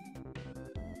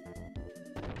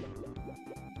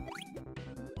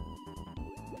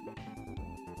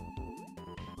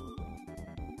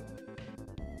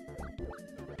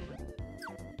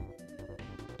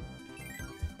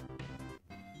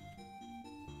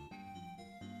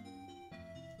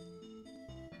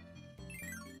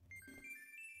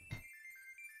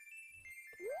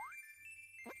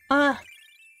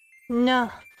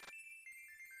 No.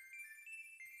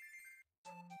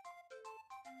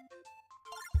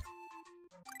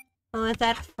 Oh, is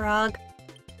that a frog?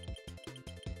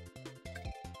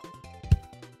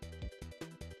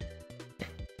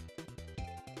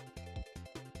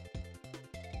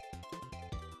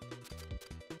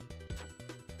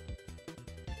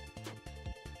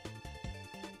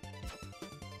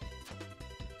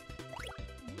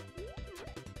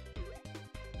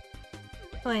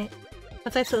 Wait,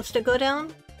 was I supposed to go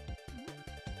down?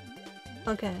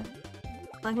 Okay.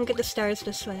 I can get the stars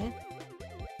this way.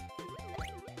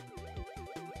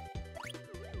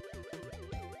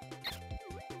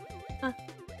 Huh.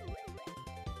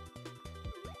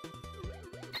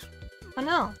 Oh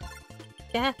no!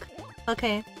 Jack.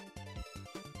 Okay.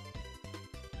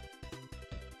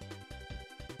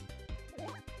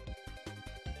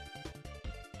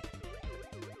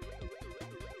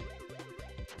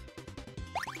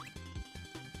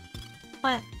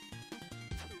 What?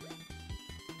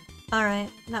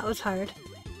 Alright, that was hard.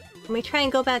 Let me try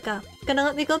and go back up. Gonna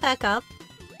let me go back up?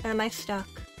 Or am I stuck?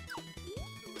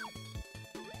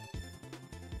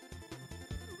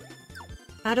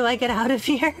 How do I get out of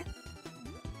here?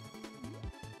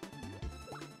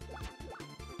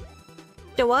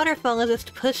 The waterfall is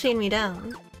just pushing me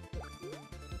down.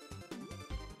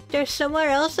 There's somewhere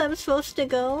else I'm supposed to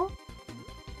go?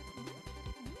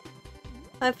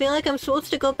 I feel like I'm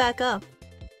supposed to go back up.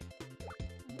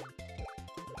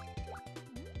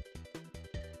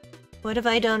 What have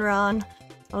I done wrong?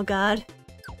 Oh god.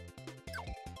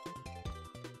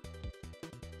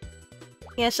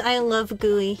 Yes, I love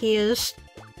Gooey. He's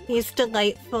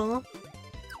delightful.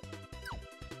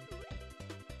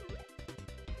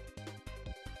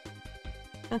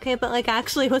 Okay, but like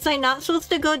actually, was I not supposed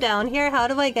to go down here? How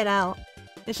do I get out?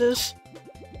 This is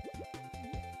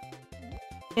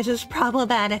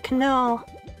problematic. No.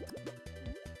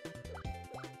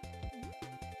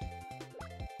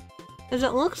 Because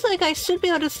it looks like I should be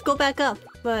able to just go back up,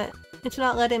 but it's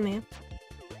not letting me.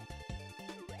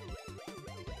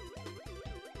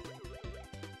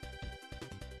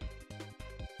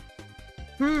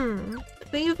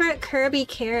 Favorite Kirby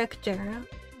character?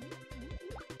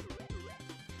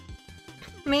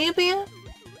 Maybe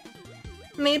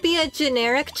a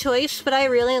generic choice, but I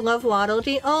really love Waddle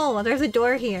Dee. Oh, there's a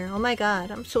door here. Oh my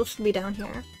god, I'm supposed to be down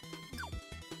here.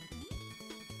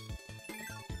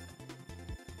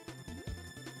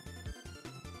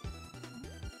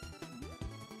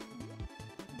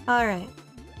 Alright,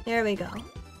 there we go.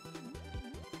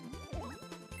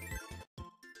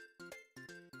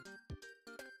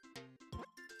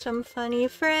 Some funny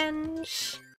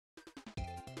friends.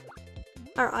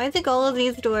 I think all of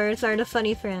these doors are the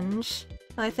funny friends.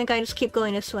 I think I just keep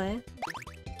going this way.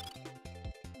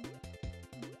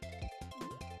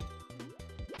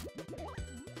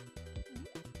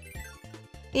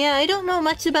 Yeah, I don't know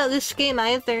much about this game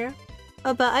either.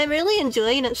 But I'm really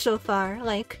enjoying it so far.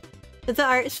 Like, the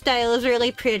art style is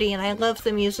really pretty and I love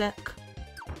the music.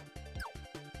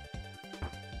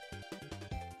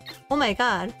 Oh my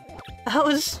god. That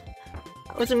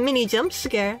was a mini jump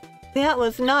scare. That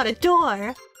was not a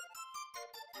door!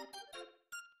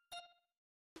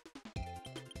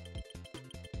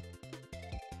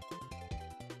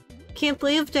 Can't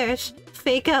believe there's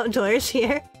fake outdoors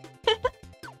here.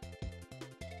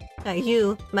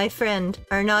 You, my friend,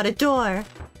 are not a door.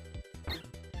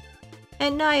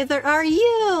 And neither are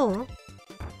you!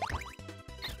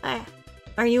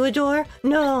 Are you a door?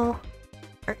 No!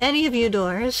 Are any of you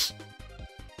doors?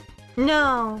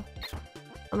 No!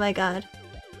 Oh my god.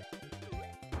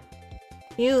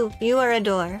 You are a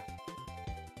door.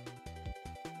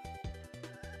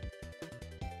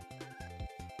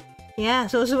 Yeah,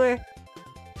 those were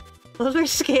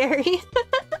scary.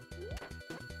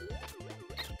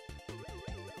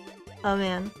 Oh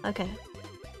man, okay.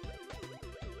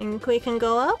 Think we can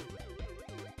go up?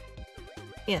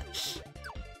 Yes.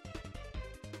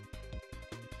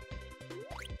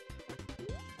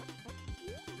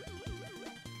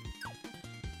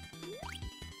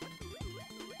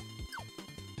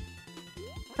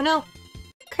 Oh no!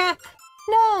 Crap!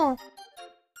 No!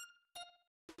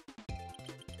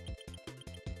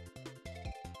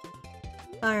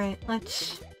 Alright,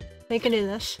 we can do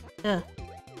this. Ugh.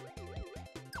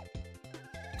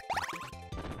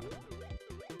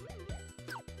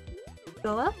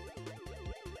 Go up?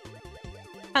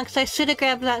 Thanks, I should have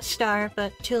grabbed that star,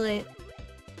 but too late.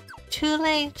 Too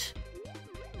late!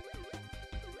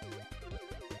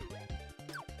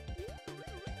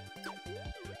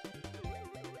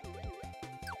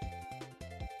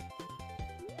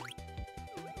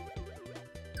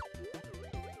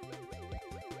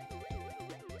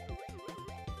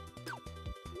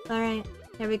 Alright,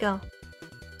 here we go.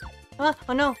 Oh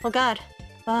no, oh god.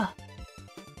 Oh.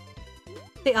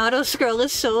 The auto scroll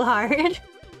is so hard.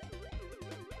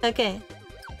 Okay.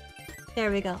 There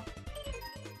we go.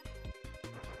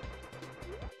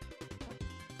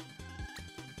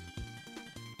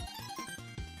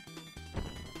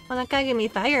 Well, that guy gave me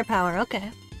firepower,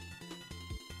 okay.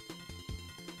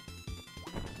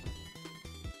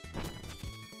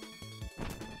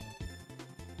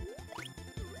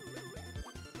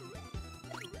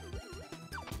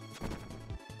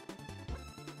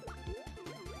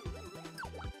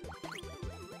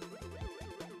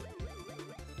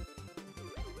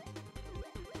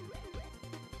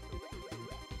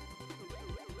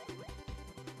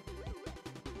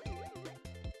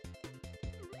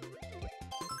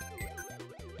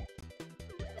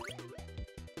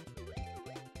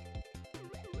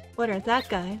 What are that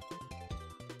guy?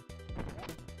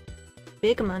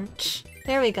 Big munch.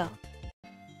 There we go.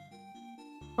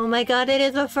 Oh my god, it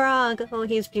is a frog! Oh,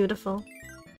 he's beautiful.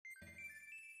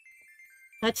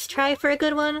 Let's try for a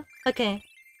good one. Okay,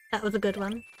 that was a good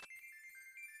one.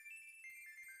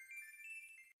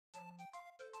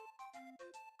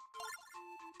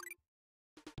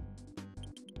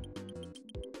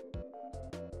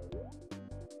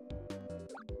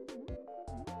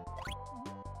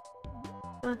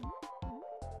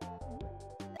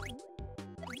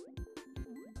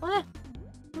 What?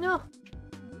 No.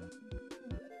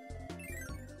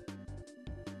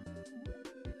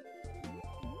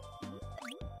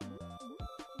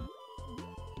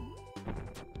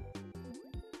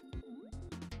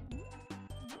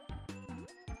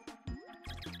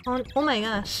 Oh my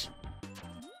gosh.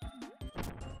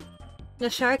 The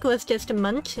shark was just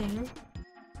munching.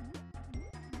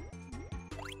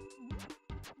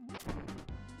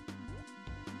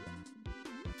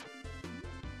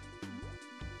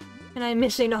 And I'm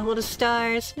missing all the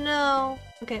stars. No.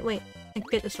 Okay, wait. I can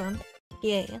get this one.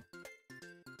 Yay.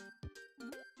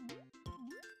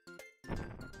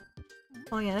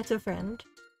 Oh yeah, that's a friend.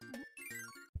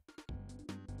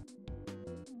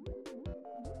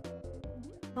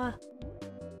 What?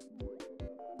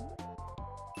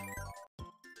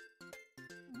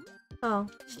 Oh,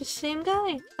 it's the same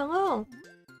guy. Hello.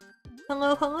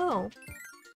 Hello, hello.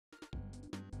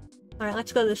 Alright,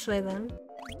 let's go this way then.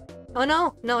 Oh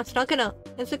no! No, it's not gonna...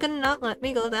 Is it gonna not let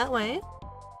me go that way?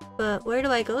 But where do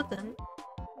I go then?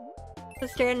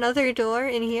 Is there another door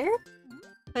in here?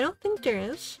 I don't think there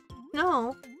is.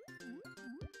 No.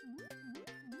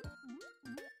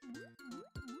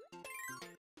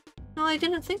 No, I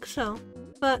didn't think so.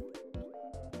 But...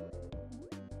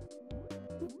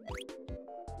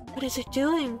 what is it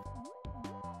doing?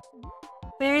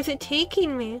 Where is it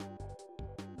taking me?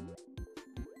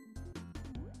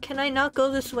 Can I not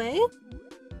go this way?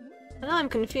 Now I'm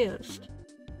confused.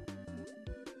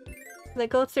 If I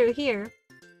go through here,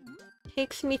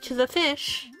 takes me to the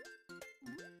fish.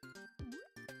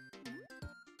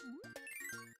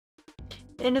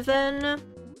 And then...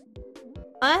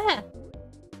 ah!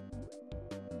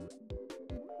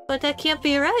 But that can't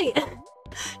be right!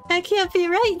 That can't be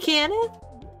right, can it?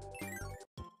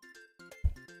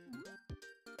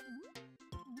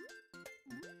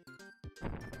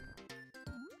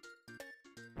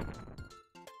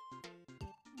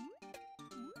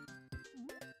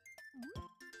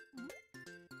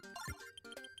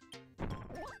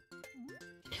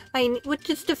 What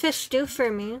does the fish do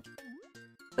for me?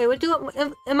 Wait,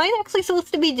 am I actually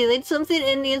supposed to be doing something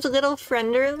in these little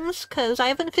friend rooms? Cause I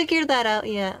haven't figured that out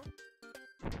yet.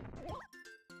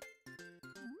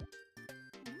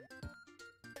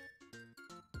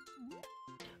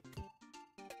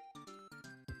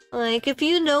 Like, if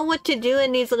you know what to do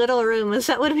in these little rooms,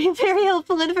 that would be very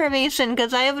helpful information,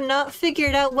 cause I have not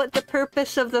figured out what the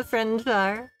purpose of the friends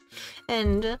are.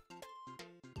 And...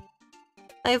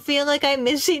 I feel like I'm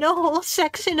missing a whole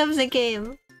section of the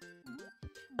game.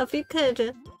 If you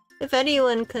could, if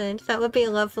anyone could, that would be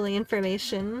lovely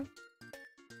information.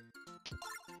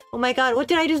 Oh my god, what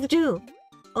did I just do?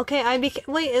 Okay,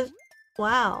 wait,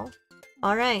 wow.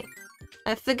 Alright.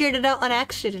 I figured it out on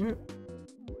accident.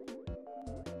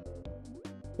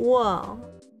 Whoa.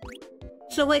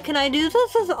 So wait, can I do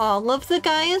this as all of the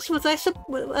guys? Was I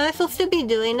supposed to be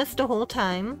doing this the whole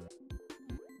time?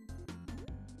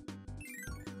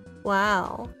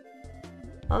 Wow.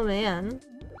 Oh man.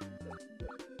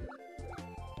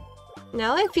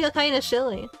 Now I feel kinda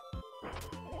silly.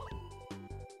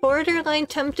 Borderline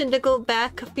tempted to go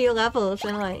back a few levels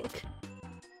and like...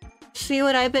 see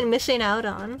what I've been missing out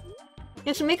on.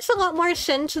 This makes a lot more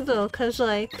sense though, cause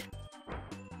like...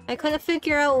 I couldn't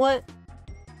figure out what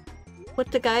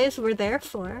the guys were there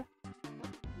for.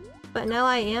 But now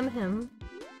I am him.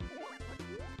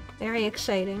 Very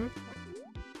exciting.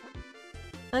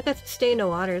 I got to stay in the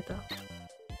water though.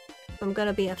 I'm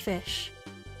gonna be a fish.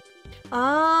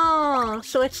 Oh,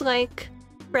 so it's like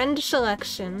friend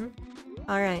selection.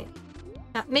 Alright.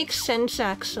 That makes sense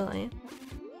actually.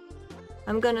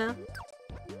 I'm gonna...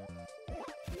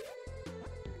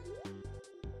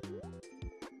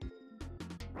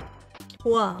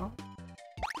 whoa.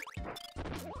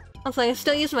 I was like, I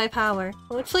still use my power.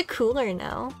 Oh, it's like cooler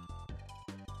now.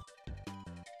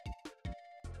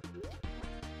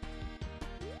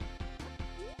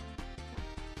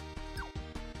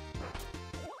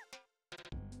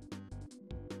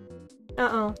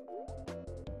 Uh-oh.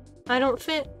 I don't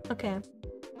fit? Okay.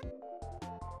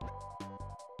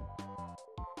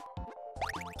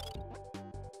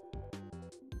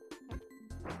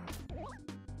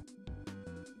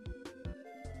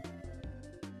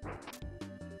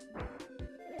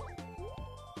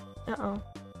 Uh-oh.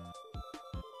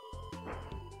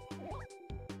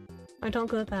 I don't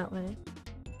go that way.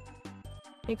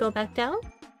 You go back down?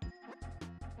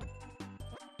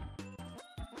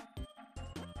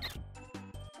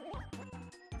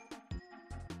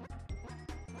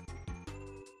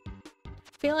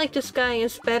 I feel like this guy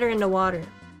is better in the water.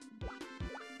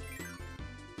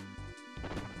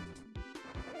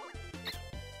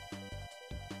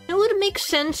 It would make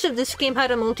sense if this game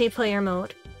had a multiplayer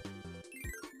mode.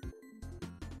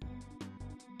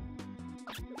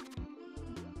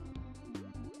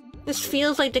 This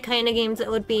feels like the kind of games that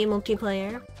would be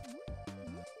multiplayer.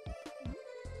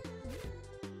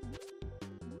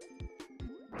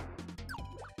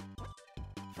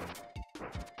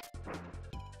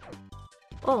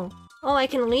 Oh, I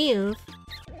can leave.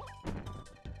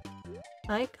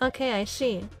 Okay, I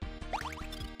see.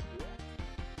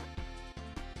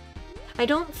 I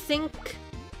don't think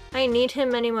I need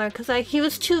him anymore because he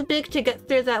was too big to get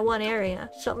through that one area.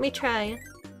 So let me try.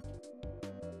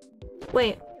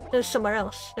 Wait, there's somewhere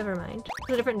else. Never mind. Is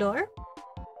it a different door?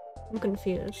 I'm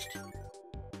confused.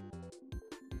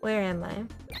 Where am I?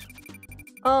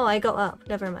 Oh, I go up.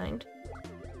 Never mind.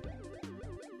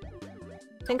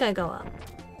 I think I go up.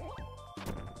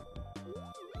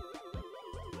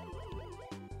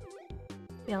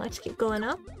 Yeah, let's keep going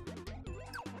up.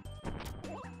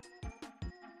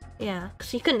 Yeah,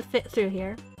 because he couldn't fit through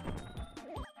here.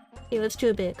 He was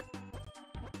too big.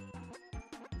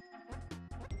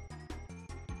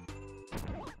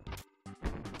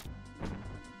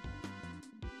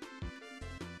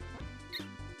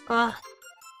 Ah.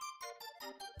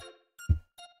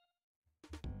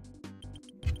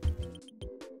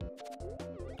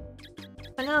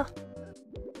 for now.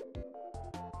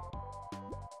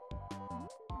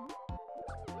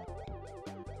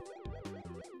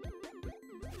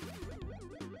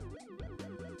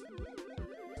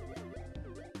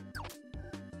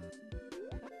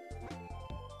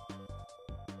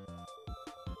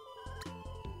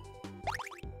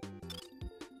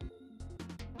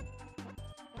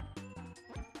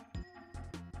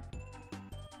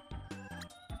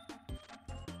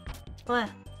 What?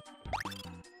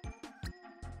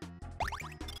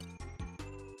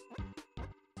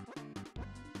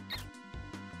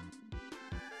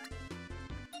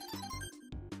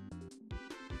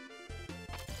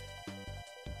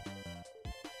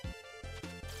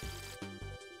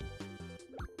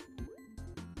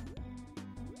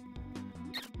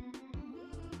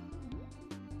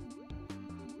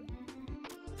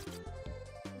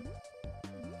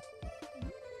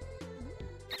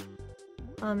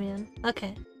 Oh man,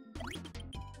 okay.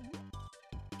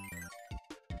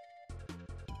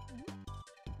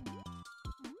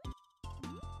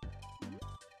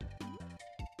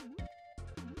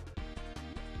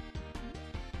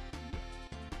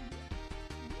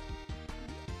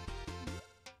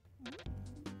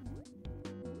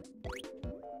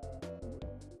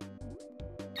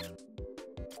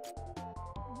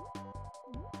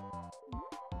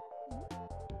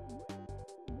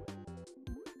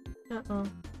 Uh-oh.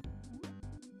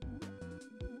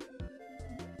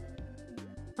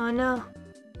 Oh no.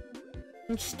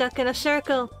 I'm stuck in a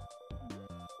circle.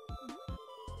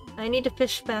 I need a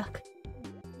fish back.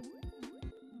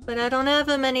 But I don't have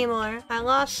him anymore. I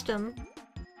lost him.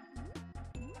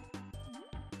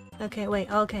 Okay,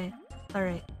 wait, okay.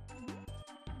 Alright.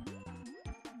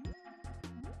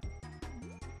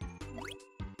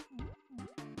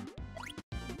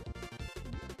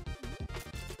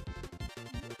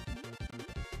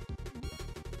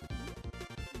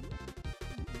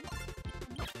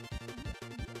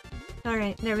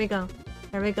 Alright, there we go.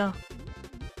 There we go.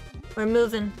 We're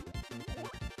moving.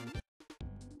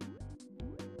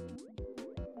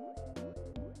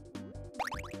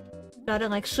 Gotta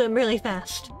like swim really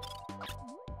fast.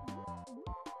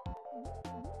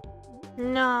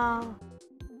 No.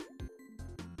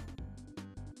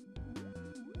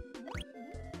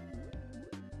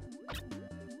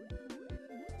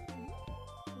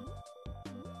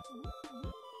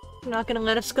 You're not gonna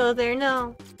let us go there,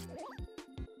 no.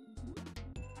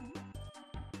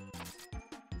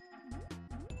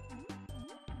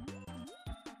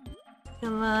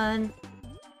 Come on.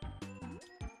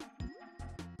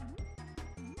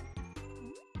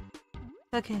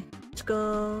 Okay, let's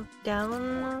go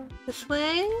down this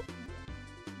way.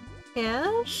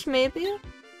 Yes, maybe?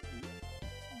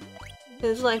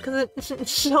 It's like,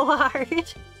 it's so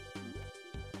hard.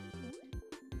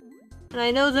 And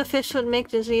I know the fish would make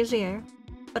this easier,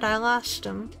 but I lost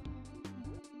him.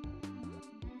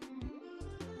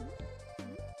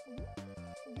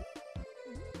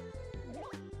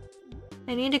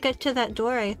 I need to get to that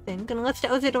door, I think. Unless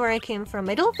that was the door I came from.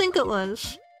 I don't think it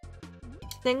was. I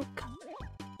think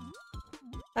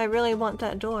I really want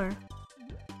that door.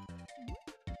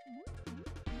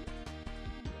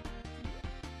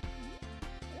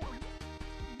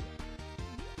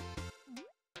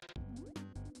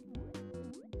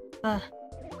 Ah.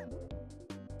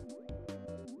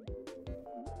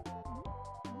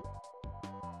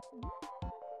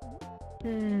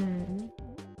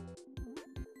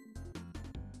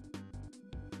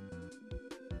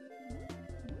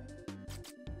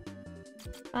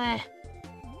 Ah.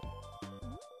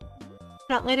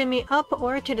 Not letting me up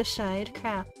or to the side.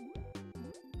 Crap.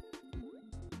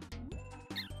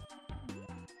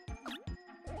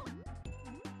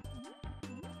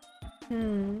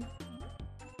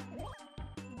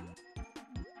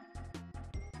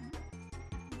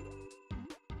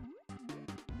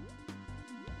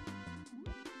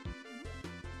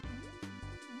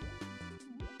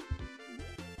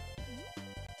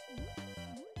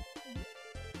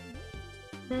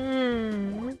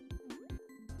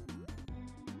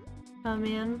 Oh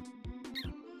man.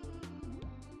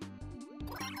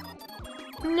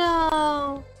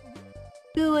 No!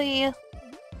 Gooey.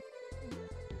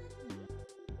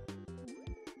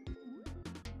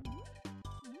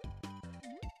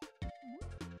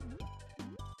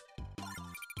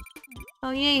 Oh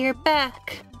yeah, you're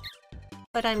back!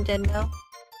 But I'm dead now.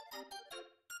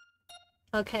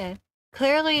 Okay.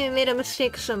 Clearly you made a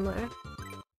mistake somewhere.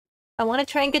 I want to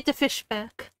try and get the fish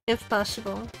back, if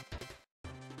possible.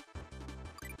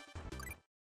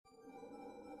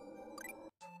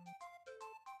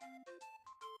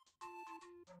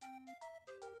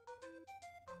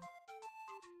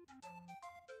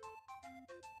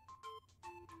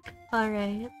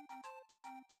 Alright.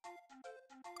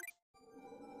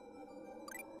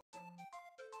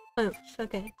 Oops,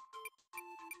 okay.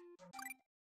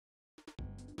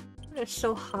 It's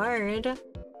so hard.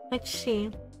 Let's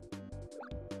see.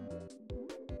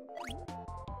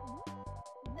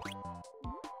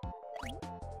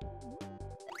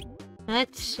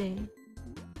 Let's see.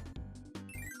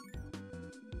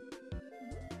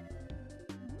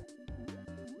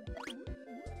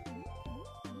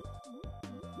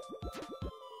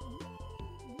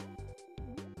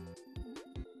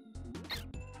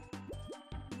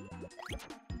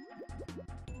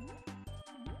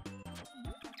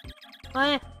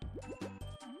 What?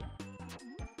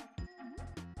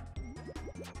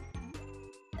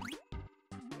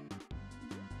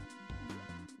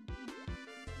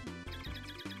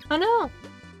 Oh no!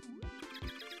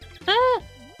 Ah!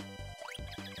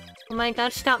 Oh my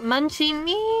god, stop munching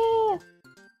me!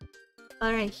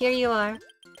 Alright, here you are.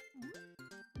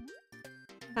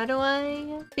 How do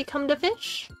I become the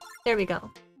fish? There we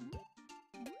go.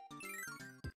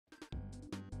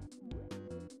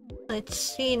 Let's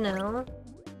see now.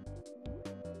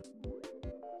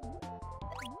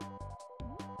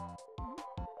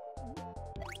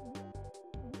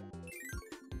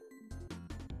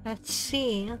 Let's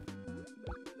see.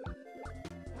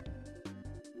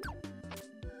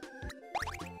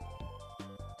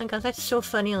 Oh my god, that's so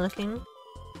funny looking.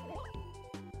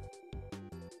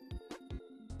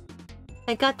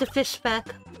 I got the fish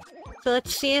back. So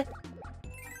let's see.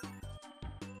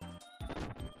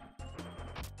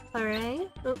 Alright.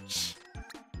 Oops.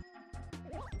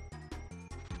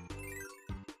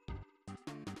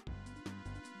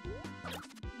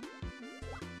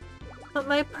 But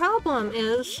my problem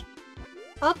is...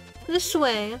 up this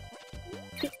way.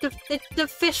 The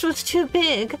fish was too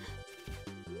big.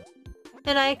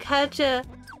 And I had to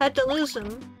lose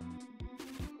him.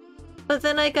 But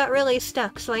then I got really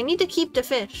stuck, so I need to keep the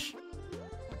fish.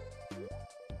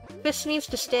 Fish needs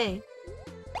to stay.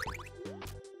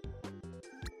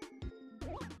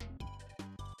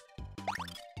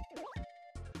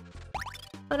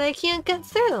 But I can't get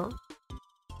through.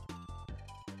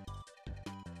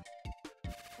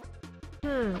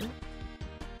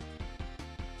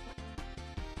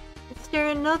 Is there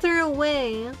another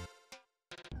way?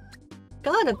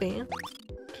 Gotta be.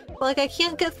 Like, I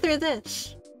can't get through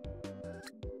this.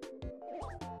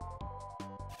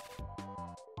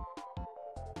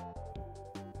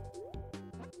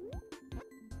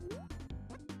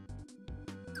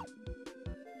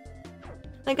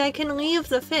 Like, I can leave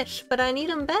the fish, but I need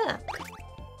him back.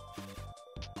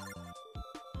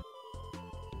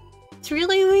 It's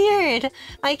really weird.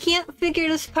 I can't figure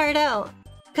this part out.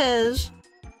 'Cause...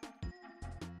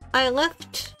 I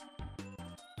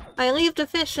leave the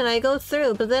fish and I go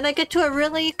through, but then I get to a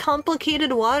really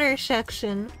complicated water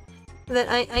section that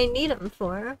I need him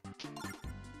for.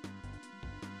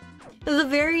 It's a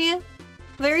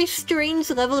very strange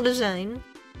level design.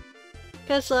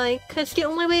 Cause the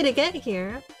only way to get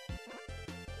here.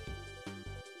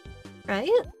 Right?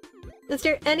 Is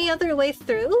there any other way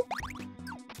through?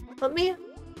 Let me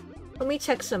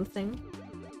check something.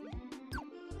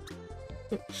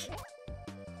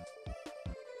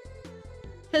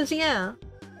 Cause yeah,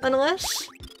 unless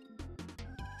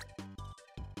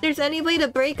there's any way to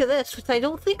break this, which I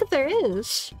don't think there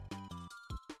is.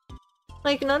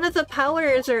 Like, none of the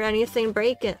powers or anything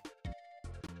break it.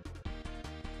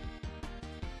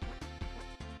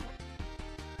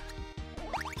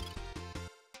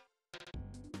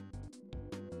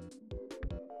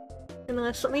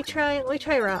 Unless, let me try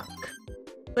rock.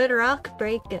 Would rock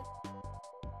break it?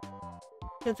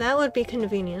 Cause that would be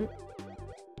convenient.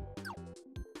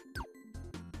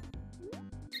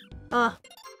 Ah.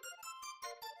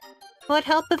 Would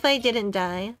help if I didn't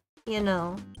die. You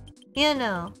know. You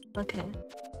know. Okay.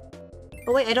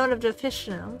 Oh wait, I don't have the fish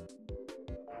now.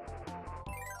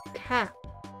 Crap.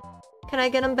 Can I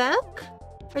get him back?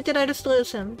 Or did I just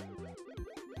lose him?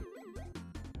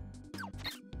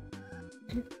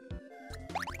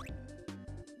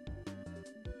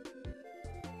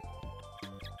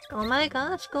 Oh my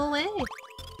gosh, go away.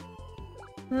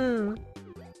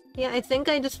 Yeah, I think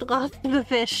I just lost the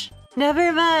fish.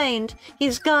 Never mind.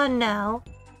 He's gone now.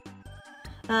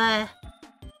 I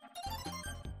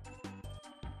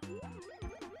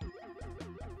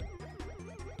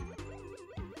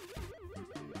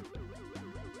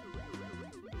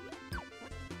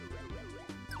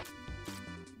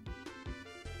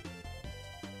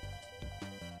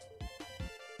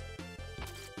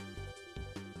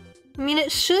mean,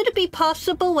 it should be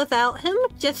possible without him,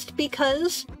 just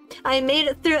because I made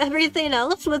it through everything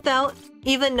else without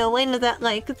even knowing that,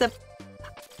 like,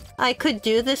 I could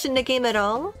do this in the game at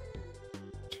all.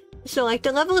 So like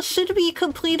the level should be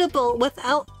completable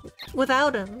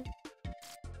without him.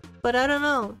 But I don't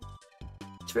know.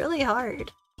 It's really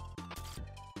hard.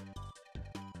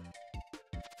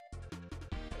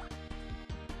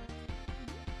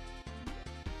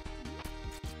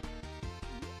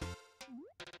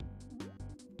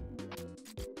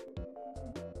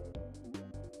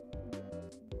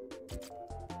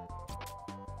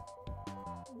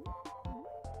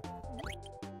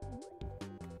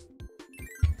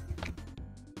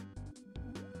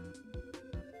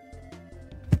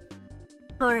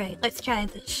 Alright, let's try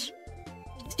this.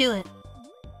 Let's do it.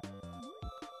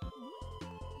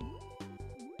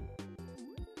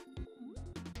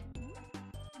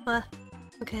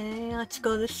 Okay, let's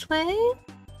go this way.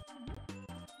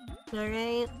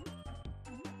 Alright.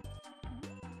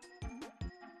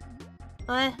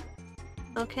 What?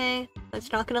 Okay,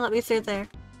 it's not gonna let me through there.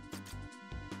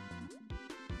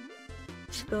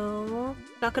 Let's go.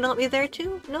 Not gonna let me there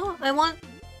too? No, I want...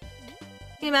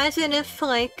 Imagine if,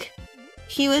 like,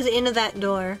 he was in that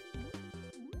door.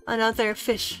 Another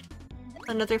fish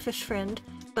friend.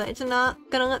 But it's not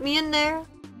gonna let me in there.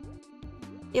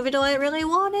 Even though I really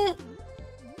want it.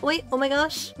 Wait, oh my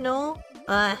gosh, no.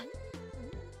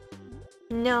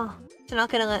 No, it's not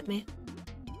gonna let me.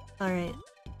 Alright.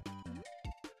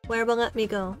 Where will let me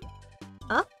go?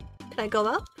 Up? Can I go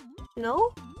up?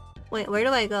 No? Wait, where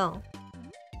do I go?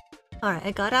 Alright,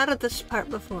 I got out of this part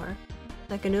before.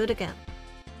 I can do it again.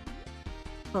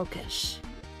 Focus.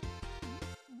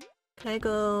 Can I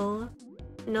go...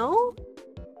 No?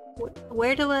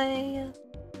 Where do I...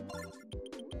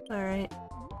 Alright.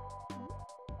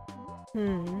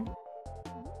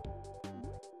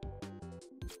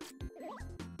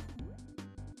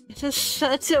 This is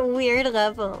such a weird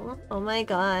level. Oh my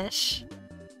gosh.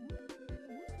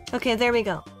 Okay, there we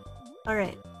go.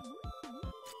 Alright.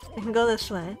 I can go this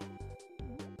way.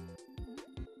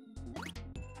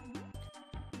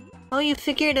 Oh, you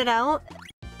figured it out?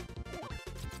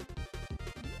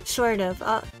 Sort of.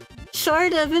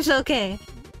 Sort of is okay.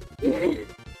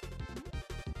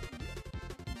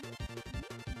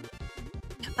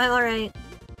 I'm alright.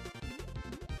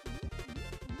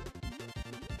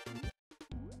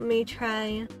 Let me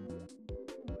try.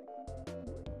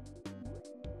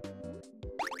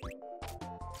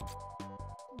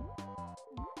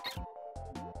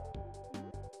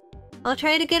 I'll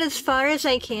try to get as far as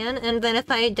I can, and then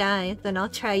if I die, then I'll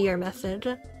try your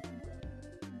method.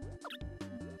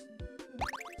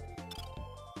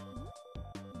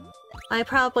 I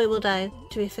probably will die,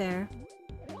 to be fair.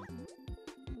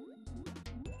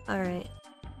 Alright.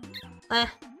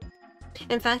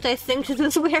 In fact, I think this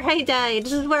is where I died.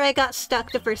 This is where I got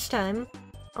stuck the first time.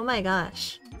 Oh my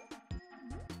gosh.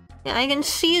 Yeah, I can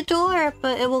see a door,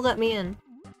 but it won't let me in.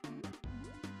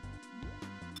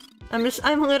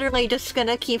 I'm literally just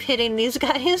gonna keep hitting these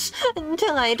guys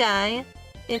until I die.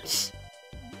 It's...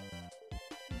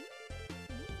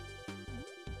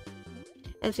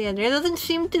 As yeah, there doesn't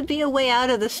seem to be a way out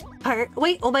of this part.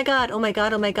 Wait, oh my god, oh my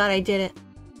god, oh my god, I did it.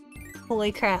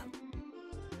 Holy crap.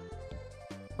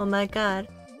 Oh my god.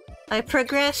 I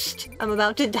progressed. I'm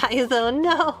about to die though,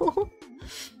 no!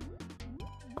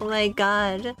 Oh my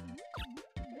god.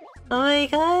 Oh my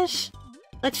gosh.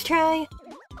 Let's try.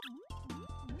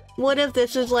 What if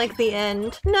this is like the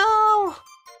end? No!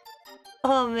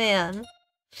 Oh man.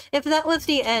 If that was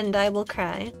the end, I will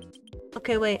cry.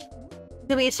 Okay, wait.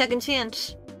 Give me a second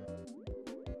chance.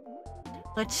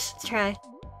 Let's try.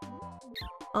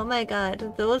 Oh my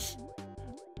god, those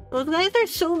guys are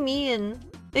so mean.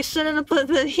 They shouldn't have put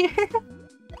them here.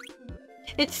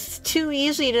 It's too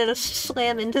easy to just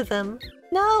slam into them.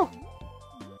 No!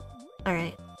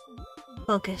 Alright.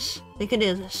 Focus. We can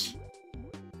do this.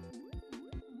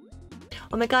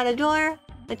 Oh my god, a door!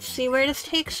 Let's see where this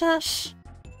takes us.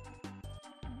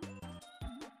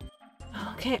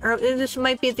 Okay, or this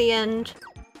might be the end.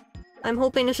 I'm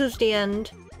hoping this is the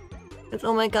end.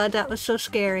 Oh my god, that was so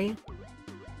scary.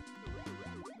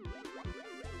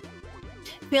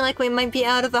 I feel like we might be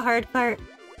out of the hard part.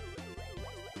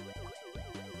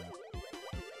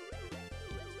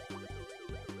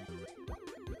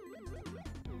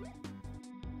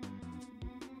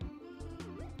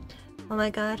 Oh my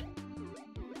god.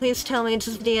 Please tell me this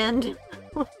is the end.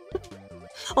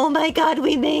 Oh my god,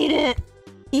 we made it!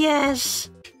 Yes!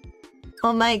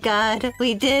 Oh my god,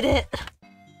 we did it!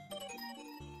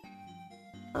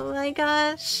 Oh my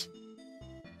gosh.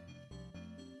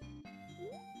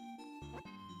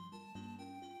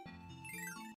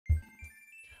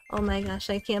 Oh my gosh,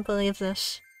 I can't believe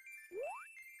this.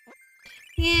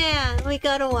 Yeah, we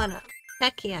got a 1-up.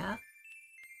 Heck yeah.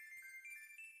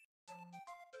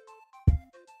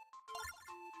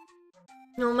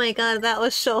 Oh my god, that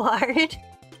was so hard.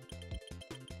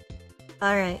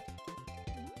 Alright.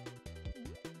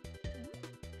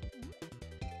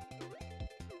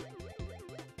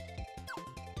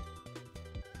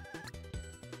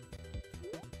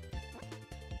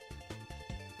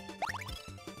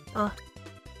 Oh.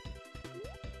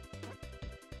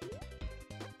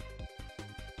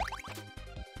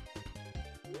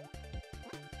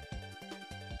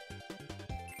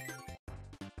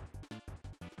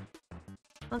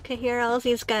 Okay, here are all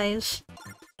these guys.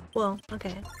 Whoa,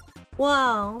 okay.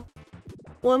 Wow.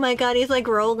 Oh my god, he's like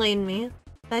rolling me.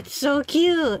 That's so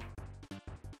cute!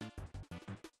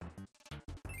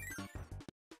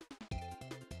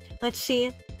 Let's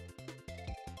see.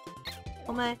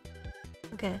 Oh my...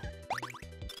 Okay.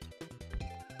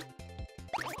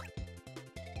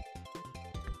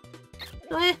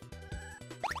 What?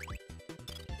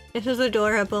 This is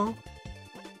adorable.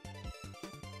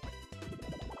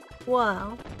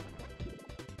 Wow.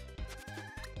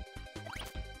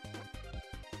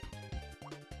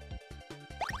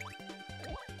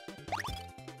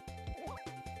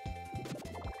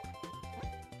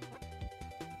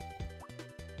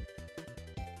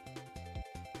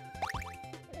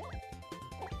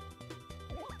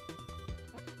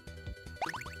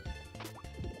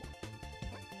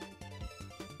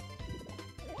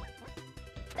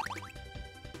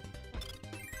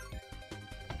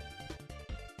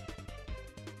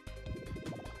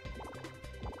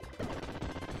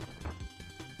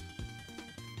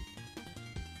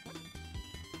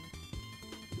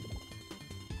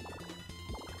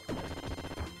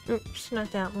 Oops, not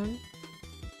that one.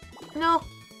 No!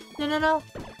 No, no, no!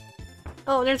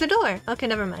 Oh, there's a door! Okay,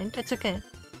 never mind. That's okay.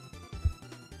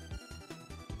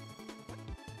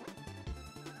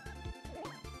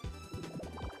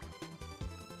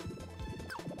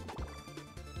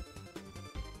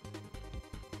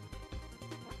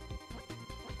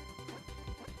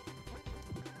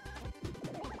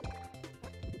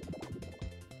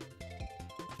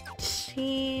 Let's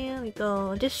see... We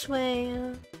go this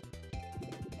way...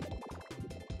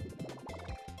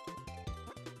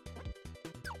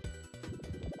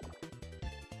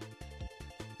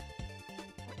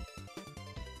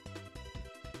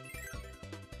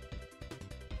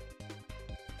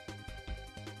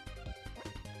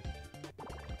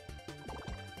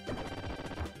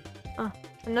 Oh,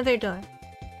 another door.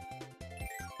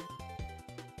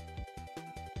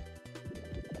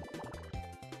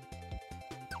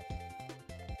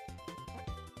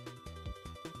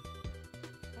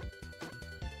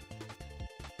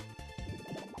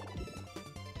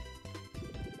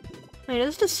 Wait,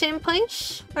 is this the same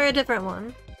place? Or a different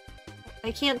one?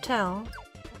 I can't tell.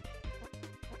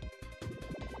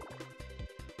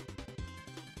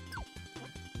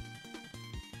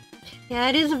 Yeah,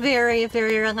 it is a very,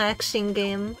 very relaxing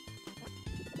game.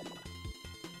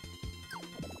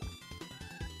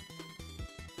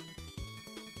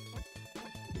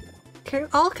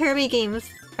 All Kirby games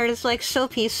are just like so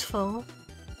peaceful.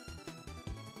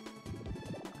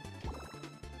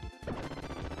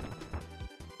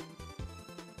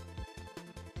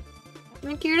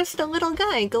 Like you're just a little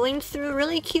guy going through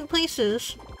really cute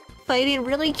places, fighting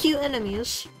really cute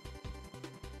enemies.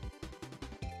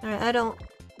 Alright, I don't...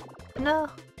 No.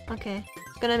 Okay.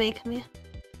 It's gonna make me.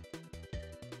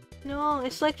 No,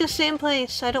 it's like the same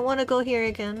place. I don't want to go here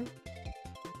again.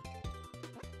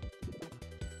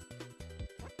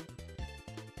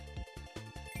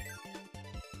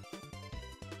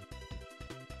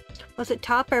 Was it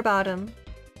top or bottom?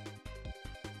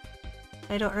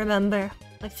 I don't remember.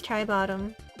 Let's try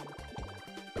bottom.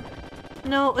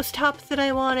 No, it was top that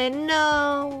I wanted.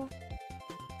 No!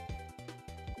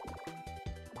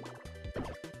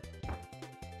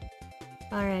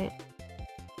 Alright.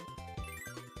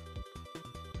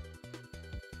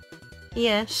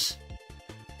 Yes.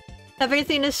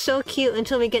 Everything is so cute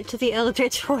until we get to the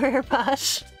Eldritch Horror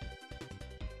boss.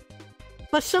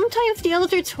 But sometimes the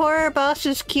Eldritch Horror boss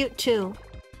is cute too.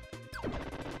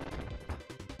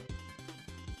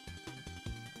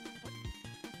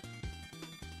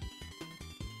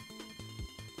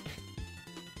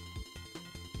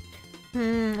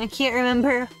 I can't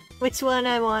remember which one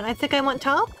I want. I think I want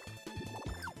top?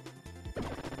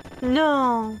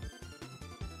 No.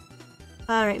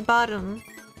 Alright, bottom.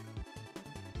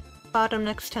 Bottom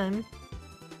next time.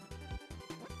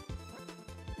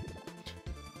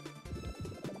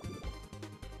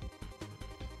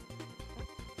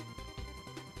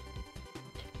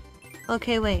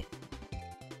 Okay, wait.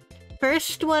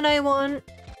 First one I want...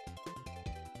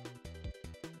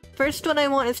 First one I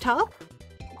want is top?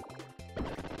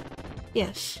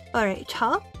 Yes. Alright,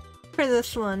 top for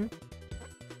this one.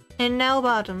 And now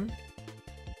bottom.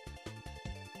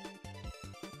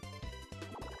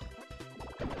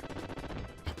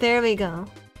 There we go.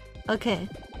 Okay.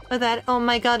 Oh, that- oh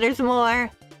my god, there's more!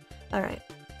 Alright.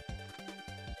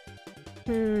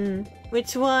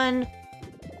 Which one?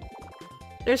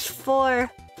 There's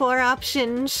four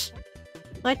options.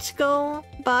 Let's go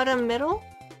bottom middle?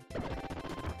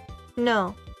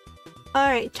 No.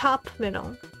 Alright, top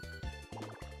middle.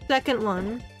 Second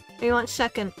one. We want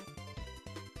second.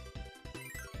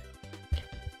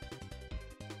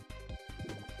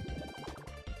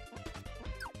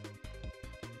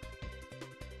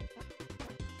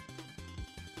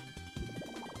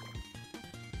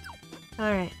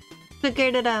 Alright.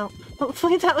 Figured it out.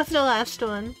 Hopefully that was the last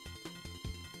one.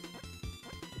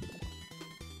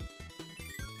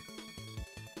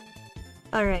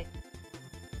 Alright.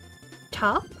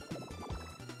 Top?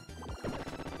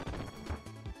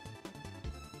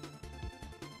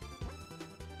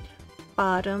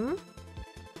 Bottom?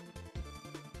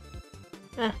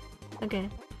 Okay.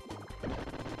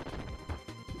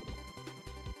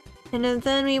 And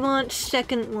then we want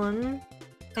second one,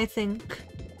 I think.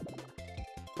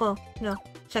 Well, no.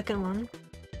 Second one.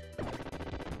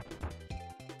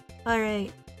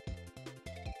 Alright.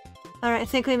 Alright, I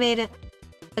think we made it.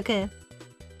 Okay.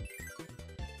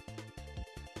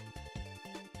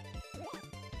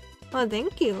 Oh,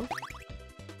 thank you.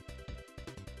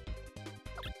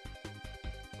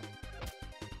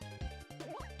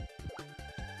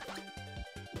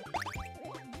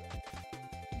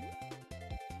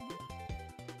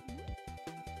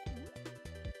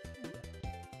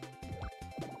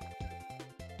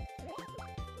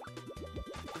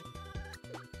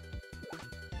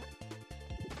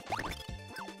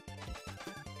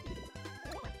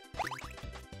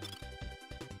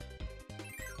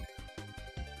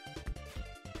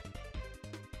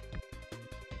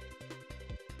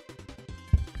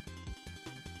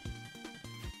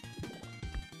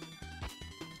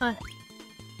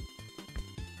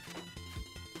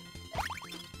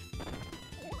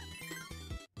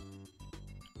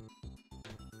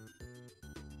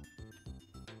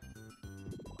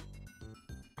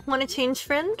 Wanna change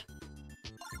friend?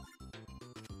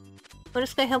 What if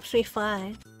this guy helps me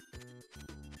fly?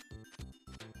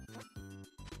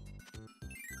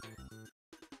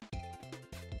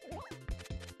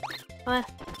 What?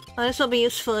 Oh, this will be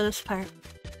useful in this part.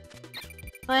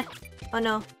 What? Oh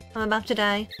no, I'm about to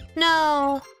die.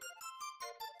 No!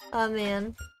 Oh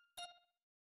man.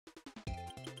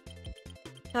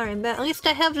 Alright, but at least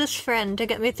I have this friend to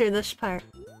get me through this part.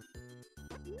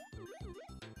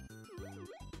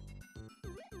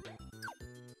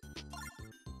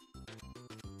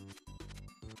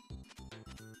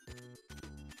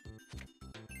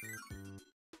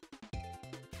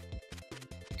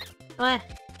 What?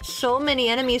 So many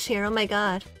enemies here, oh my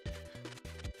god.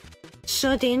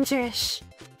 So dangerous.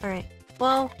 Alright,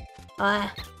 well...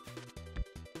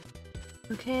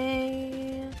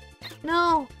 Okay...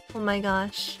 No! Oh my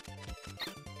gosh.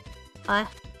 Alright.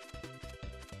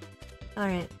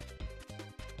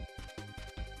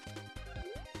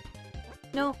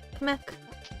 No, come back.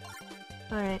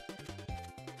 Alright.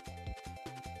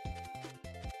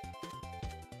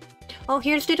 Oh,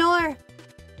 here's the door!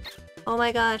 Oh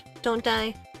my god, don't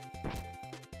die.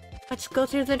 Let's go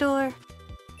through the door.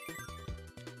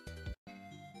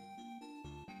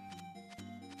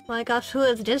 My gosh, who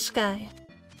is this guy?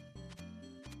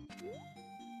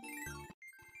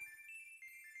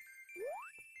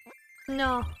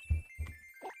 No.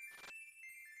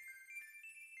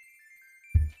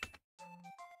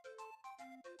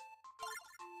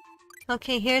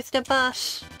 Okay, here's the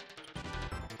boss.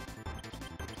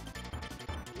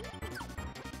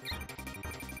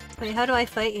 Wait, how do I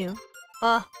fight you?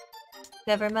 Oh,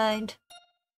 never mind.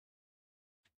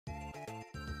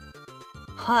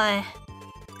 Hi.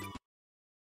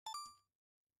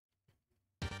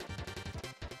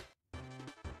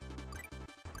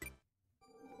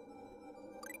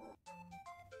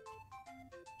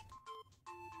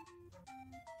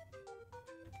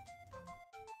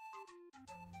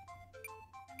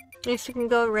 At least we can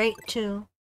go right to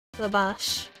the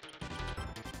boss.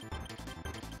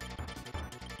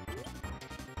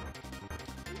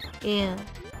 Yeah.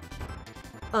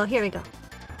 Oh, here we go.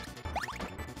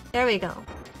 There we go.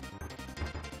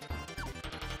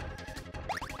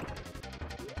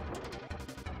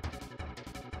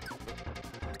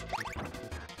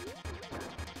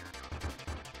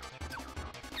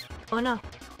 Oh no.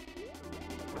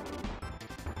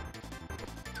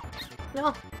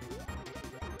 No.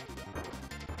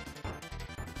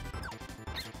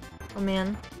 Oh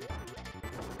man.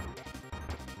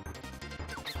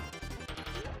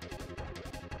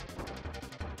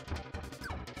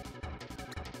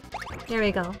 There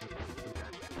we go.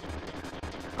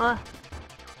 Oh.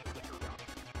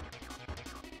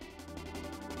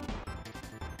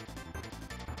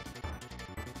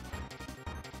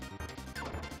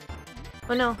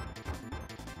 Oh no.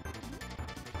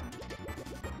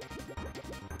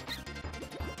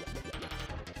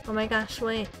 Oh my gosh,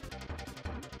 wait.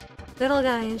 Little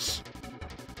guys.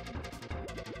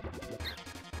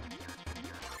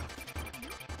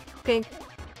 Okay.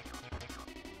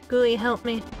 Gooey, help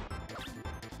me.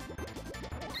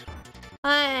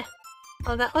 Ah!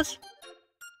 Oh, that was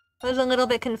a little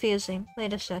bit confusing.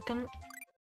 Wait a second.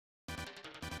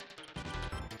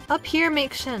 Up here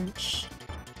makes sense.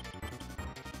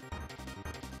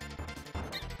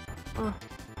 Oh.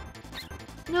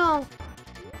 No!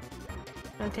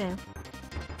 Okay.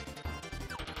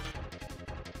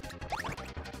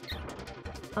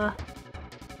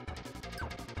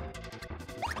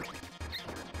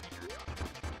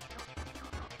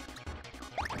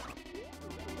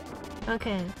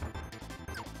 Okay.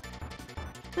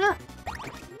 Ah!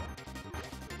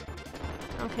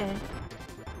 Okay.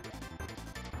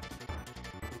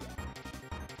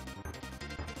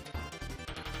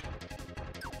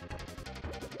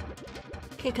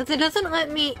 Okay, because it doesn't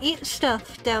let me eat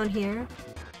stuff down here.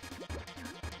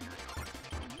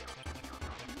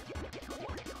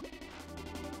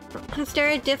 Is there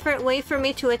a different way for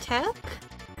me to attack?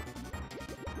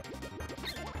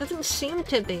 Doesn't seem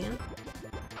to be.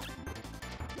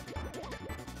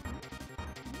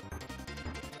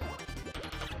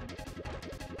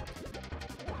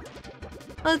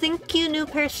 Oh, thank you, new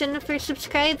person, for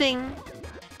subscribing.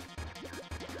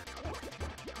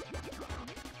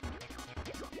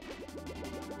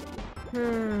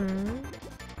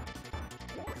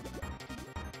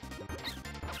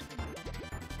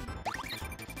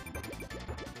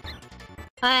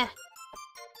 Ah.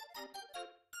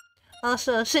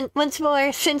 Also, once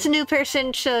more, since a new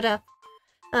person showed up.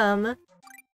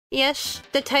 Yes,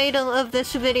 the title of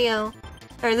this video,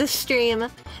 or this stream,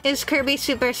 is Kirby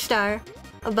Superstar.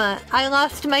 But I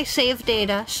lost my save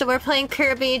data, so we're playing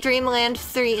Kirby Dreamland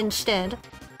 3 instead.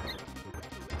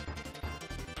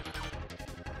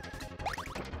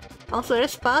 Also,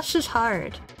 this boss is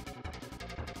hard.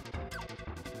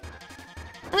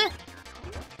 Ah.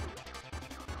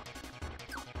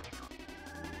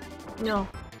 No.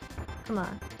 Come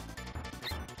on.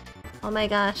 Oh my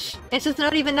gosh. This is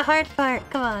not even the hard part.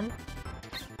 Come on.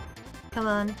 Come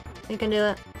on. We can do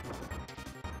it.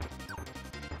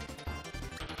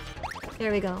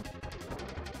 There we go.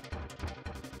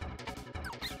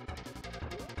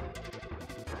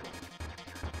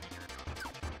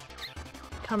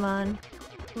 Come on.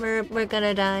 We're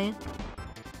gonna die.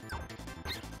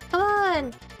 Come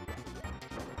on!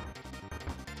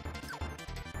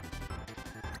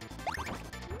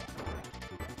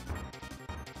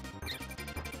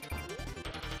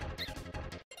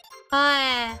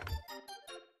 Ah!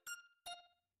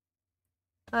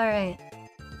 Alright.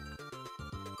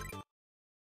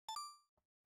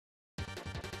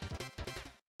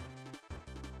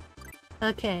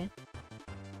 Okay.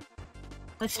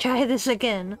 Let's try this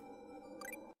again.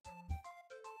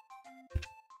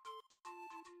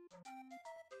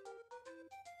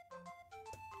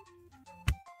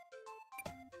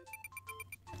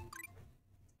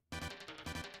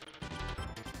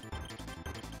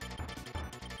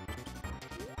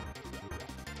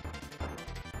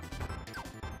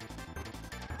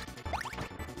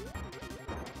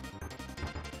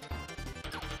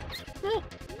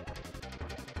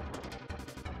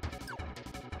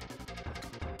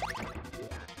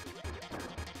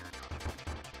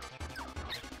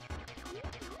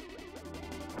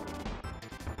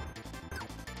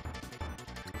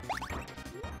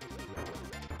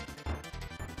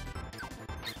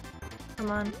 Come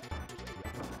on.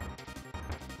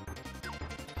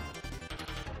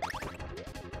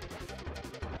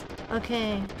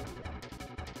 Okay.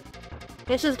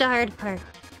 This is the hard part.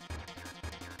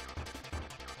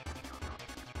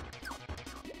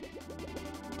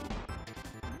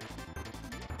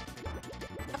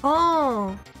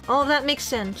 Oh! Oh, that makes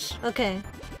sense. Okay.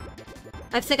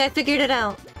 I think I figured it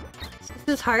out.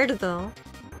 This is hard, though.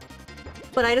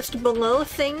 But I just blow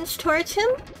things towards him?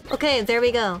 Okay, there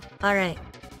we go. Alright.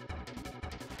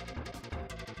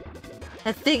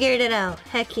 I figured it out.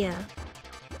 Heck yeah.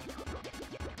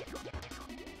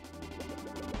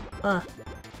 Ugh.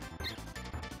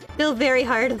 Still very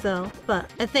hard, though.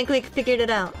 But I think we figured it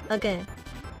out. Okay.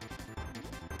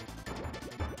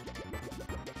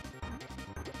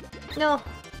 No.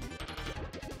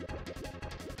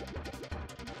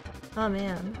 Oh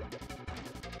man.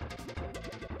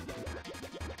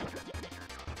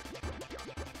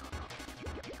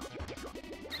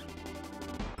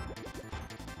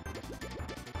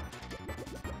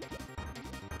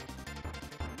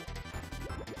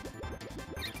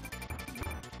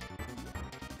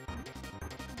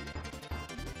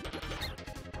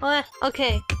 Oh,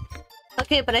 okay.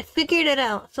 Okay, but I figured it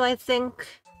out, so I think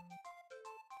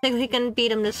we can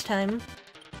beat him this time.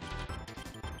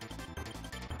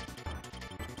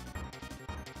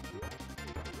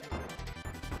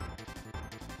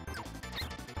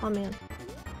 Oh man.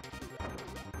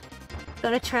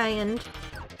 Gotta try and...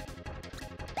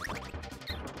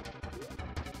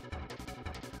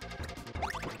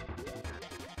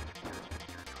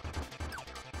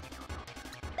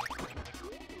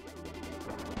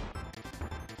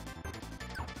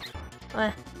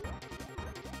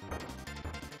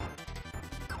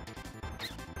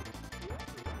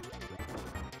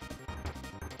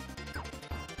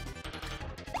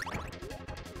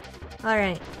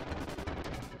 Alright.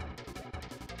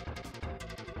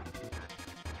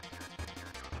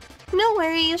 No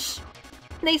worries.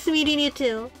 Nice meeting you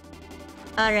too.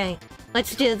 Alright,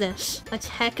 let's do this. Let's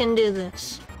heckin' do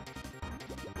this.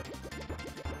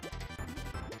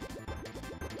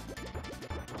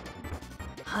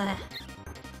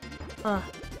 Oh.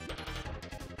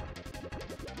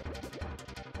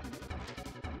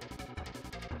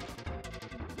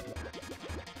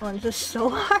 Oh, this is so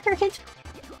hard.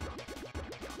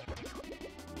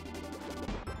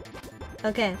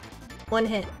 Okay, one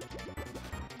hit.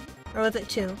 Or was it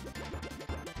two?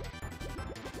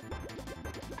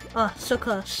 Oh, so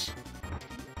close.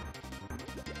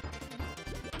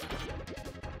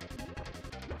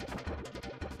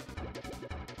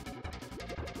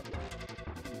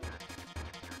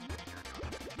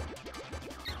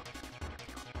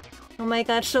 Oh my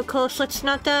god, so close, let's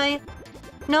not die.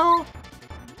 No!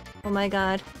 Oh my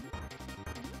god.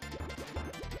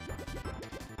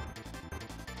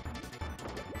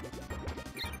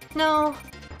 No!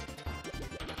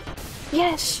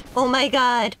 Yes! Oh my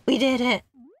god, we did it!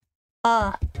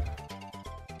 Oh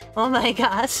my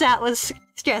gosh, that was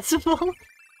stressful.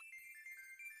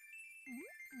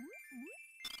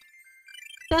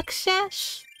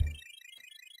 Success!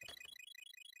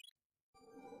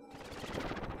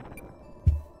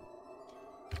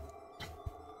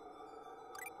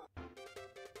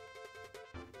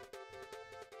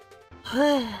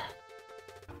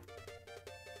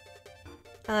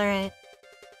 Alright.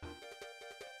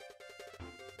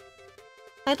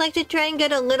 I'd like to try and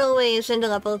get a little ways into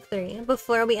level 3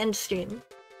 before we end stream.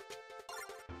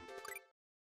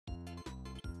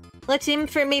 Let's aim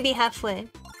for maybe halfway.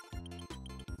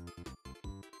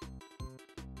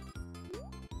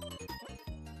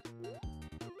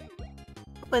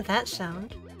 What would that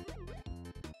sound?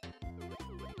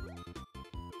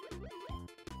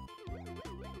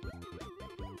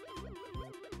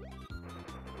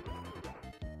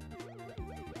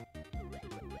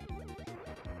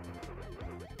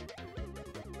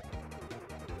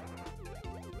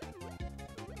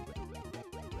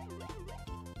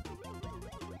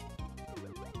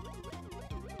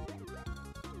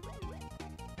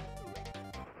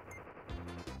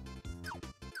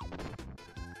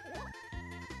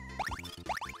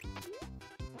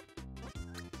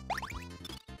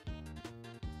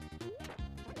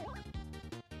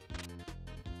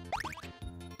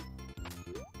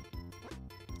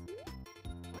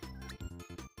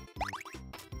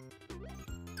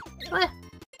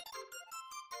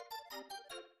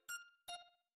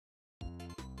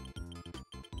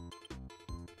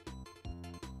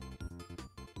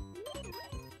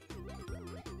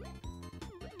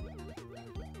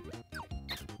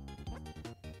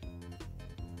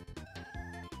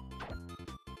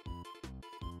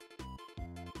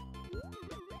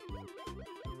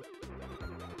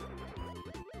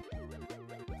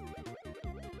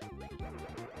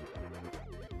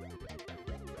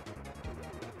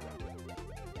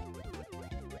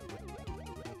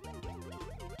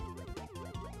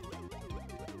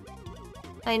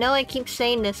 I know I keep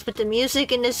saying this, but the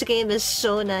music in this game is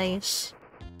so nice.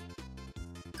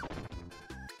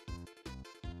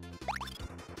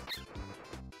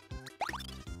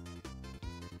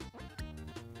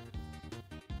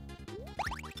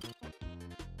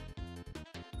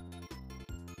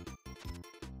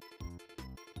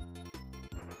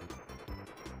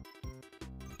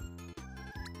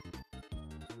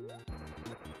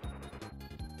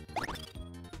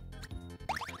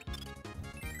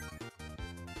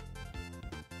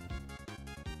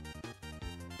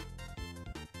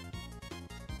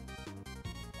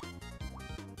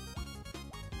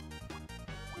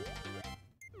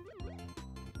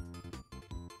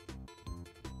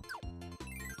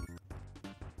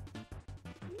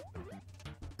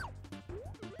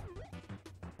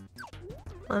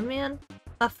 Oh man,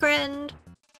 a friend.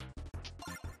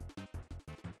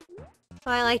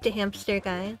 Oh, I like the hamster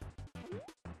guy.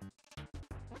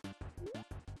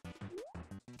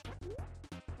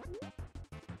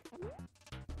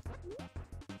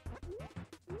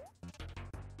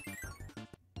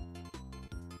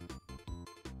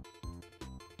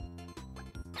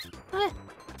 What?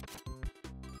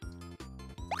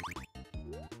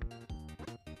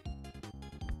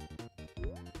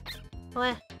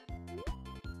 What?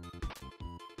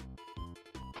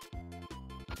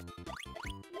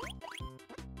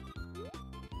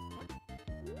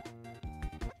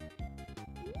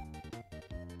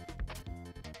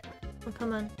 Oh,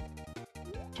 come on.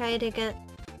 Try to get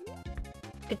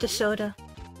the soda.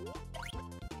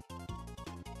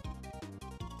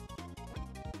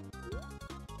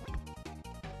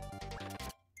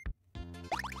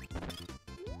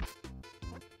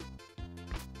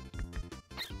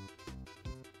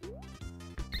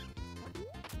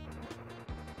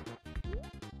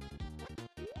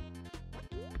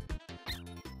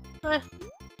 What?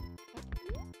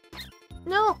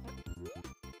 No!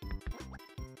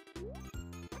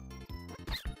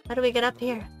 How do we get up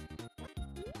here?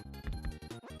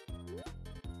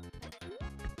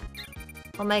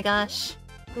 Oh my gosh.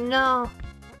 No!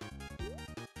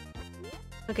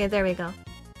 Okay, there we go.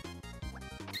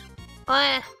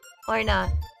 Or not.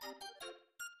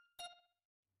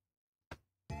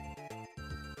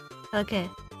 Okay,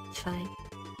 it's fine.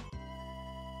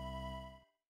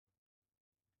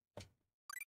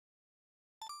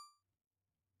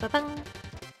 Ba-bang!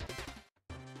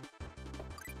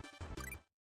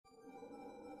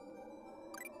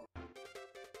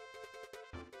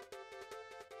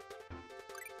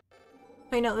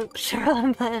 I know, oops,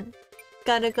 wrong button.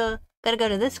 Gotta go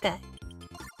to this guy.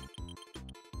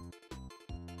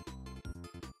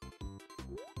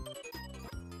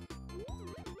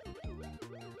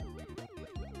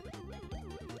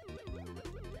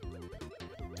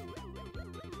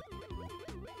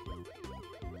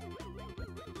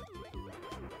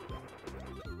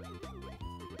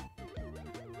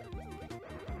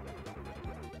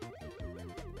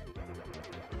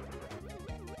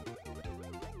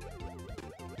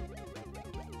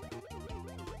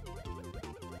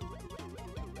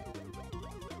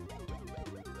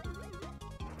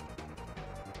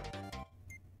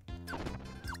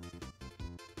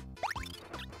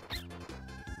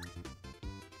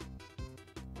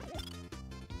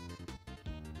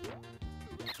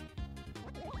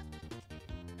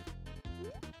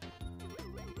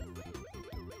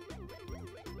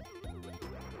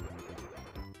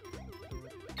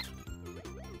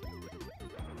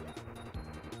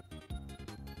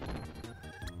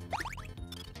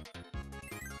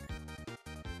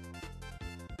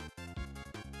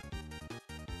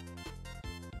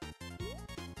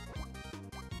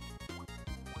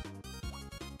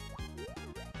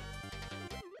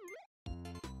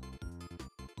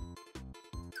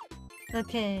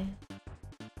 Okay.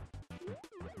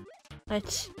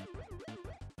 Let's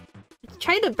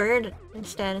try the bird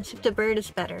instead and see if the bird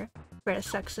is better for a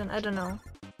section. I don't know.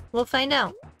 We'll find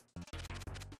out.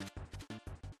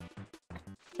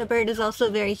 The bird is also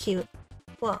very cute.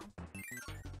 Whoa.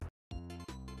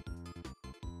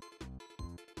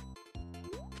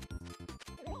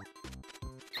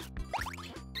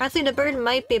 Honestly, the bird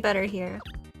might be better here.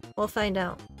 We'll find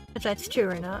out if that's true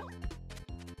or not.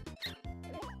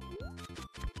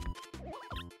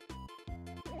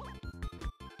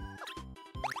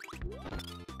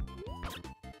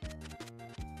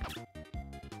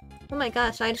 Oh my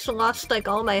gosh, I just lost like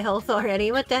all my health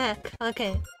already. What the heck?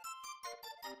 Okay.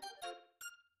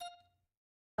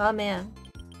 Oh man.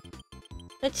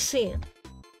 Let's see.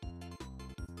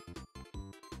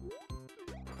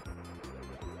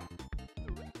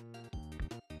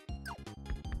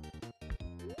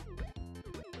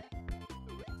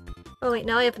 Oh wait,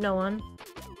 now I have no one.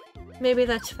 Maybe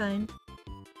that's fine.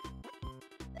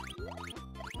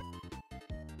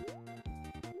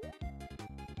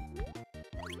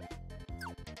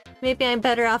 Maybe I'm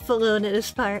better off alone at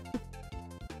this part.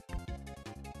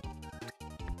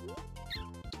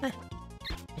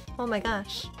 Oh my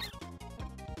gosh.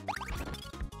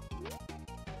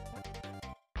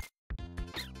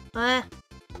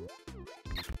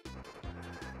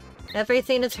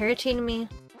 Everything is hurting me.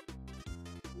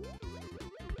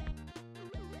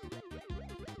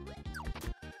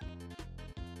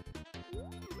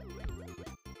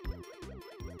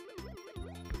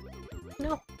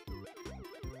 No.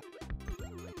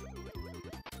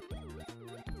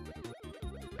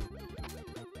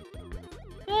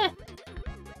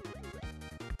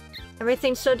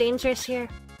 Everything's so dangerous here.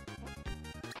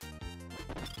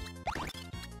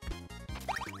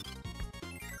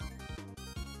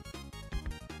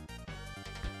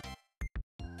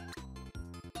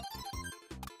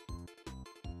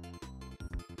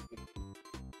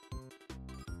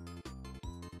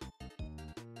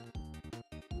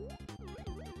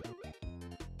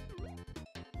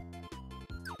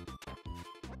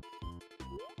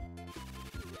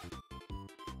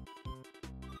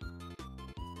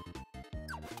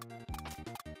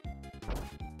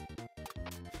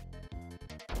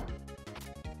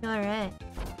 Alright.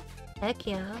 Heck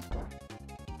yeah.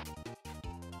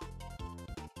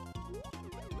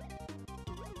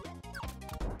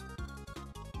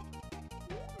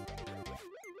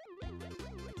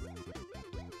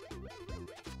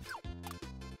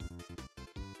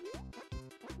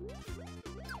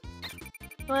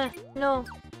 What? No.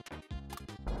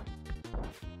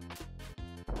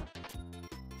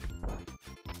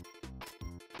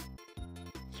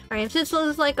 Alright, if this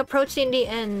was like approaching the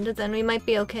end, then we might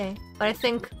be okay. But I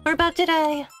think we're about to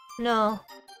die. No.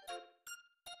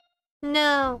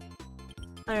 No.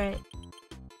 Alright.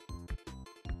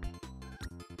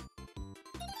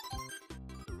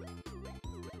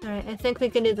 Alright, I think we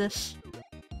can do this.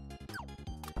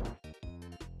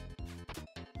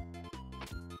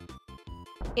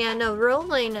 Yeah, no,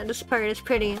 rolling at this part is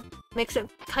pretty... makes it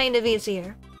kind of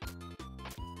easier.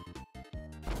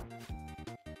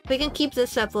 If we can keep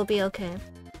this up, we'll be okay.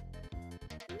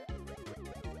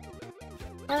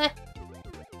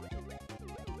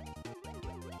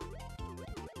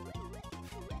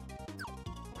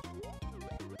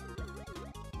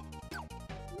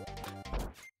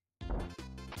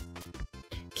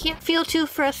 Can't feel too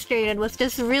frustrated with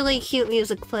this really cute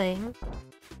music playing.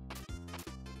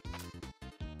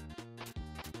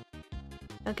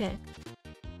 Okay.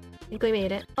 I think we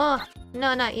made it. Oh!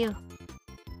 No, not you.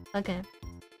 Okay.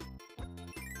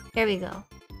 Here we go.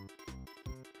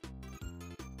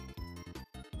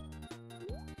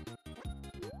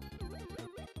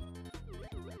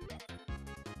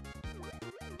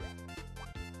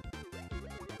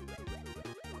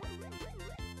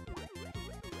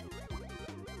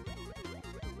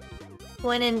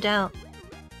 When in doubt,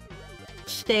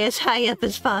 stay as high up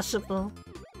as possible.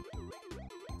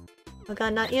 Oh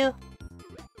god, not you.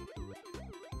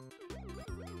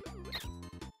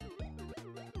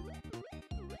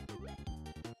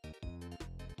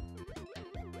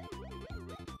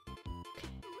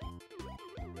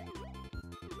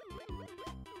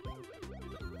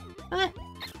 What?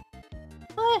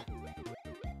 What?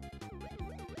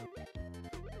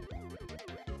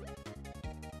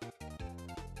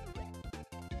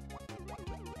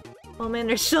 Oh man,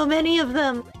 there's so many of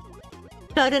them!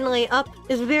 Suddenly, up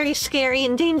is very scary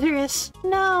and dangerous.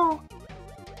 No!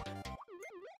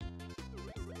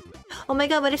 Oh my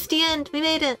god, but it's the end! We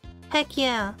made it! Heck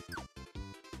yeah!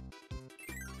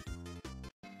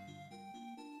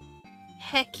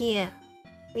 Heck yeah!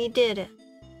 We did it.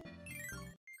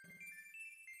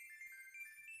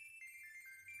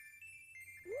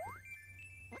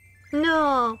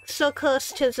 No! So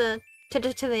close to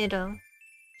the tomato.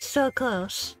 So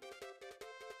close.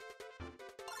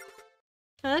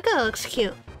 Oh, that guy looks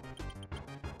cute.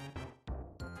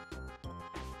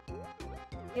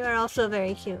 You are also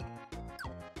very cute.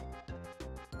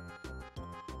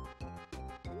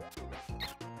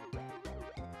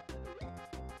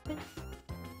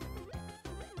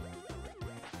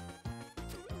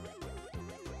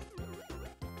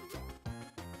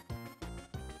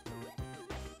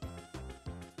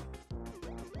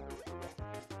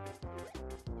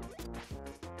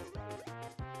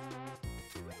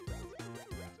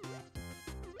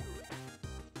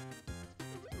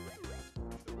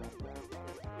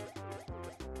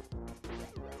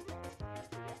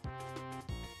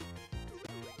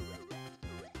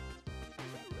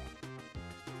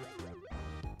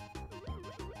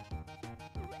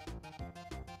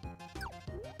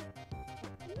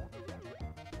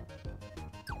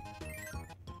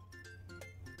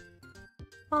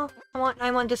 Oh,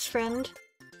 I want this friend.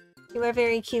 You are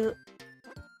very cute.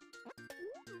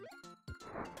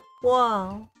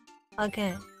 Whoa.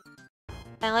 Okay.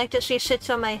 I like that she sits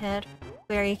on my head.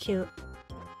 Very cute.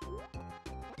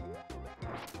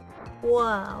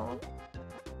 Wow.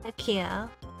 Heck yeah.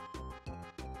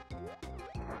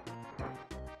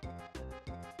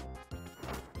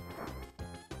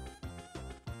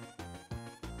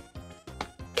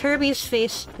 Kirby's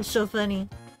face is so funny.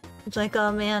 It's like,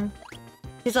 oh man.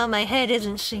 She's on my head,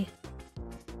 isn't she?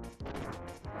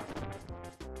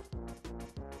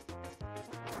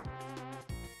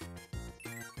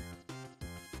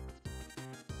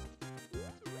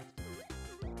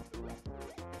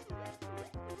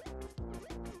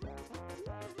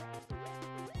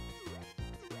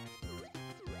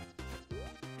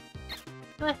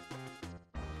 What?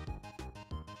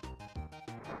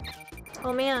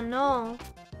 Oh man, no.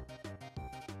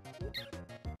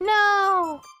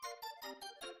 No!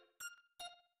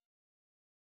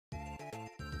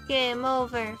 Game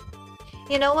over.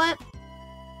 You know what?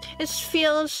 This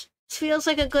feels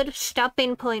like a good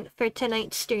stopping point for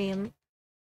tonight's stream.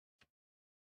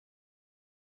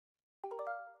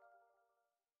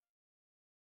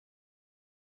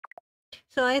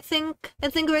 So I think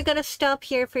we're gonna stop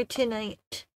here for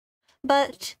tonight.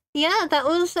 But yeah, that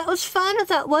was fun.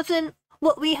 That wasn't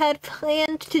what we had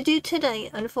planned to do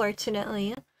tonight,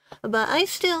 unfortunately. But I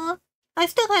still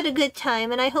had a good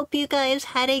time, and I hope you guys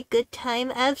had a good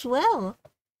time as well.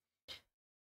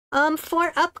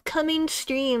 For upcoming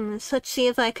streams, let's see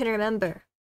if I can remember.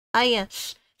 Ah,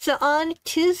 yes. So on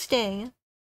Tuesday,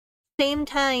 same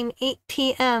time, 8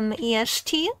 p.m.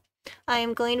 EST, I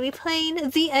am going to be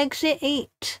playing The Exit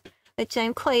 8, which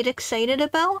I'm quite excited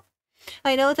about.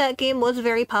 I know that game was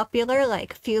very popular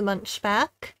like a few months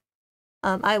back.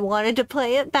 I wanted to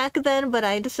play it back then, but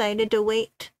I decided to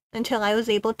wait until I was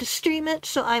able to stream it,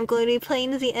 so I'm going to be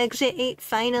playing The Exit 8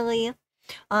 finally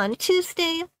on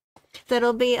Tuesday.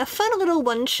 That'll be a fun little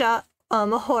one-shot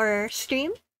horror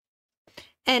stream.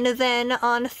 And then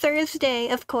on Thursday,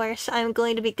 of course, I'm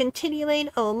going to be continuing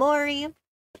Omori.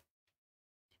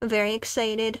 Very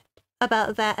excited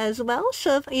about that as well.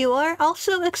 So if you are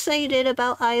also excited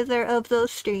about either of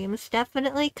those streams,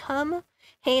 definitely come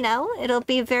hang out. It'll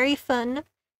be very fun.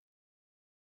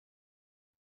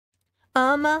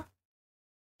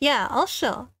 Yeah,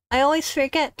 also, I always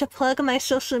forget to plug my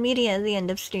social media at the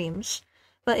end of streams.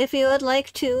 But if you would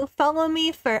like to follow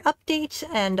me for updates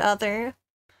and other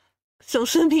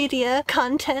social media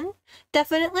content,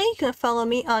 definitely you can follow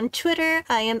me on Twitter.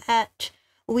 I am at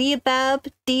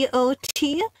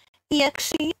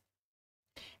weebab.dot.exe.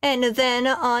 And then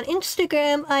on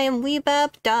Instagram, I am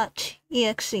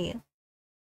weebab.exe.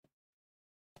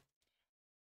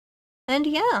 And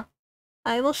yeah,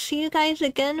 I will see you guys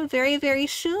again very, very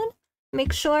soon.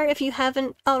 Make sure, if you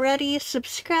haven't already,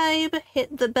 subscribe,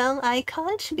 hit the bell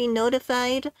icon to be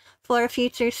notified for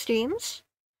future streams.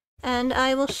 And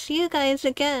I will see you guys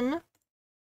again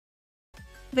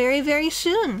very, very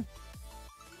soon.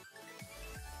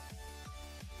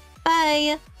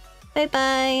 Bye!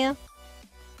 Bye-bye!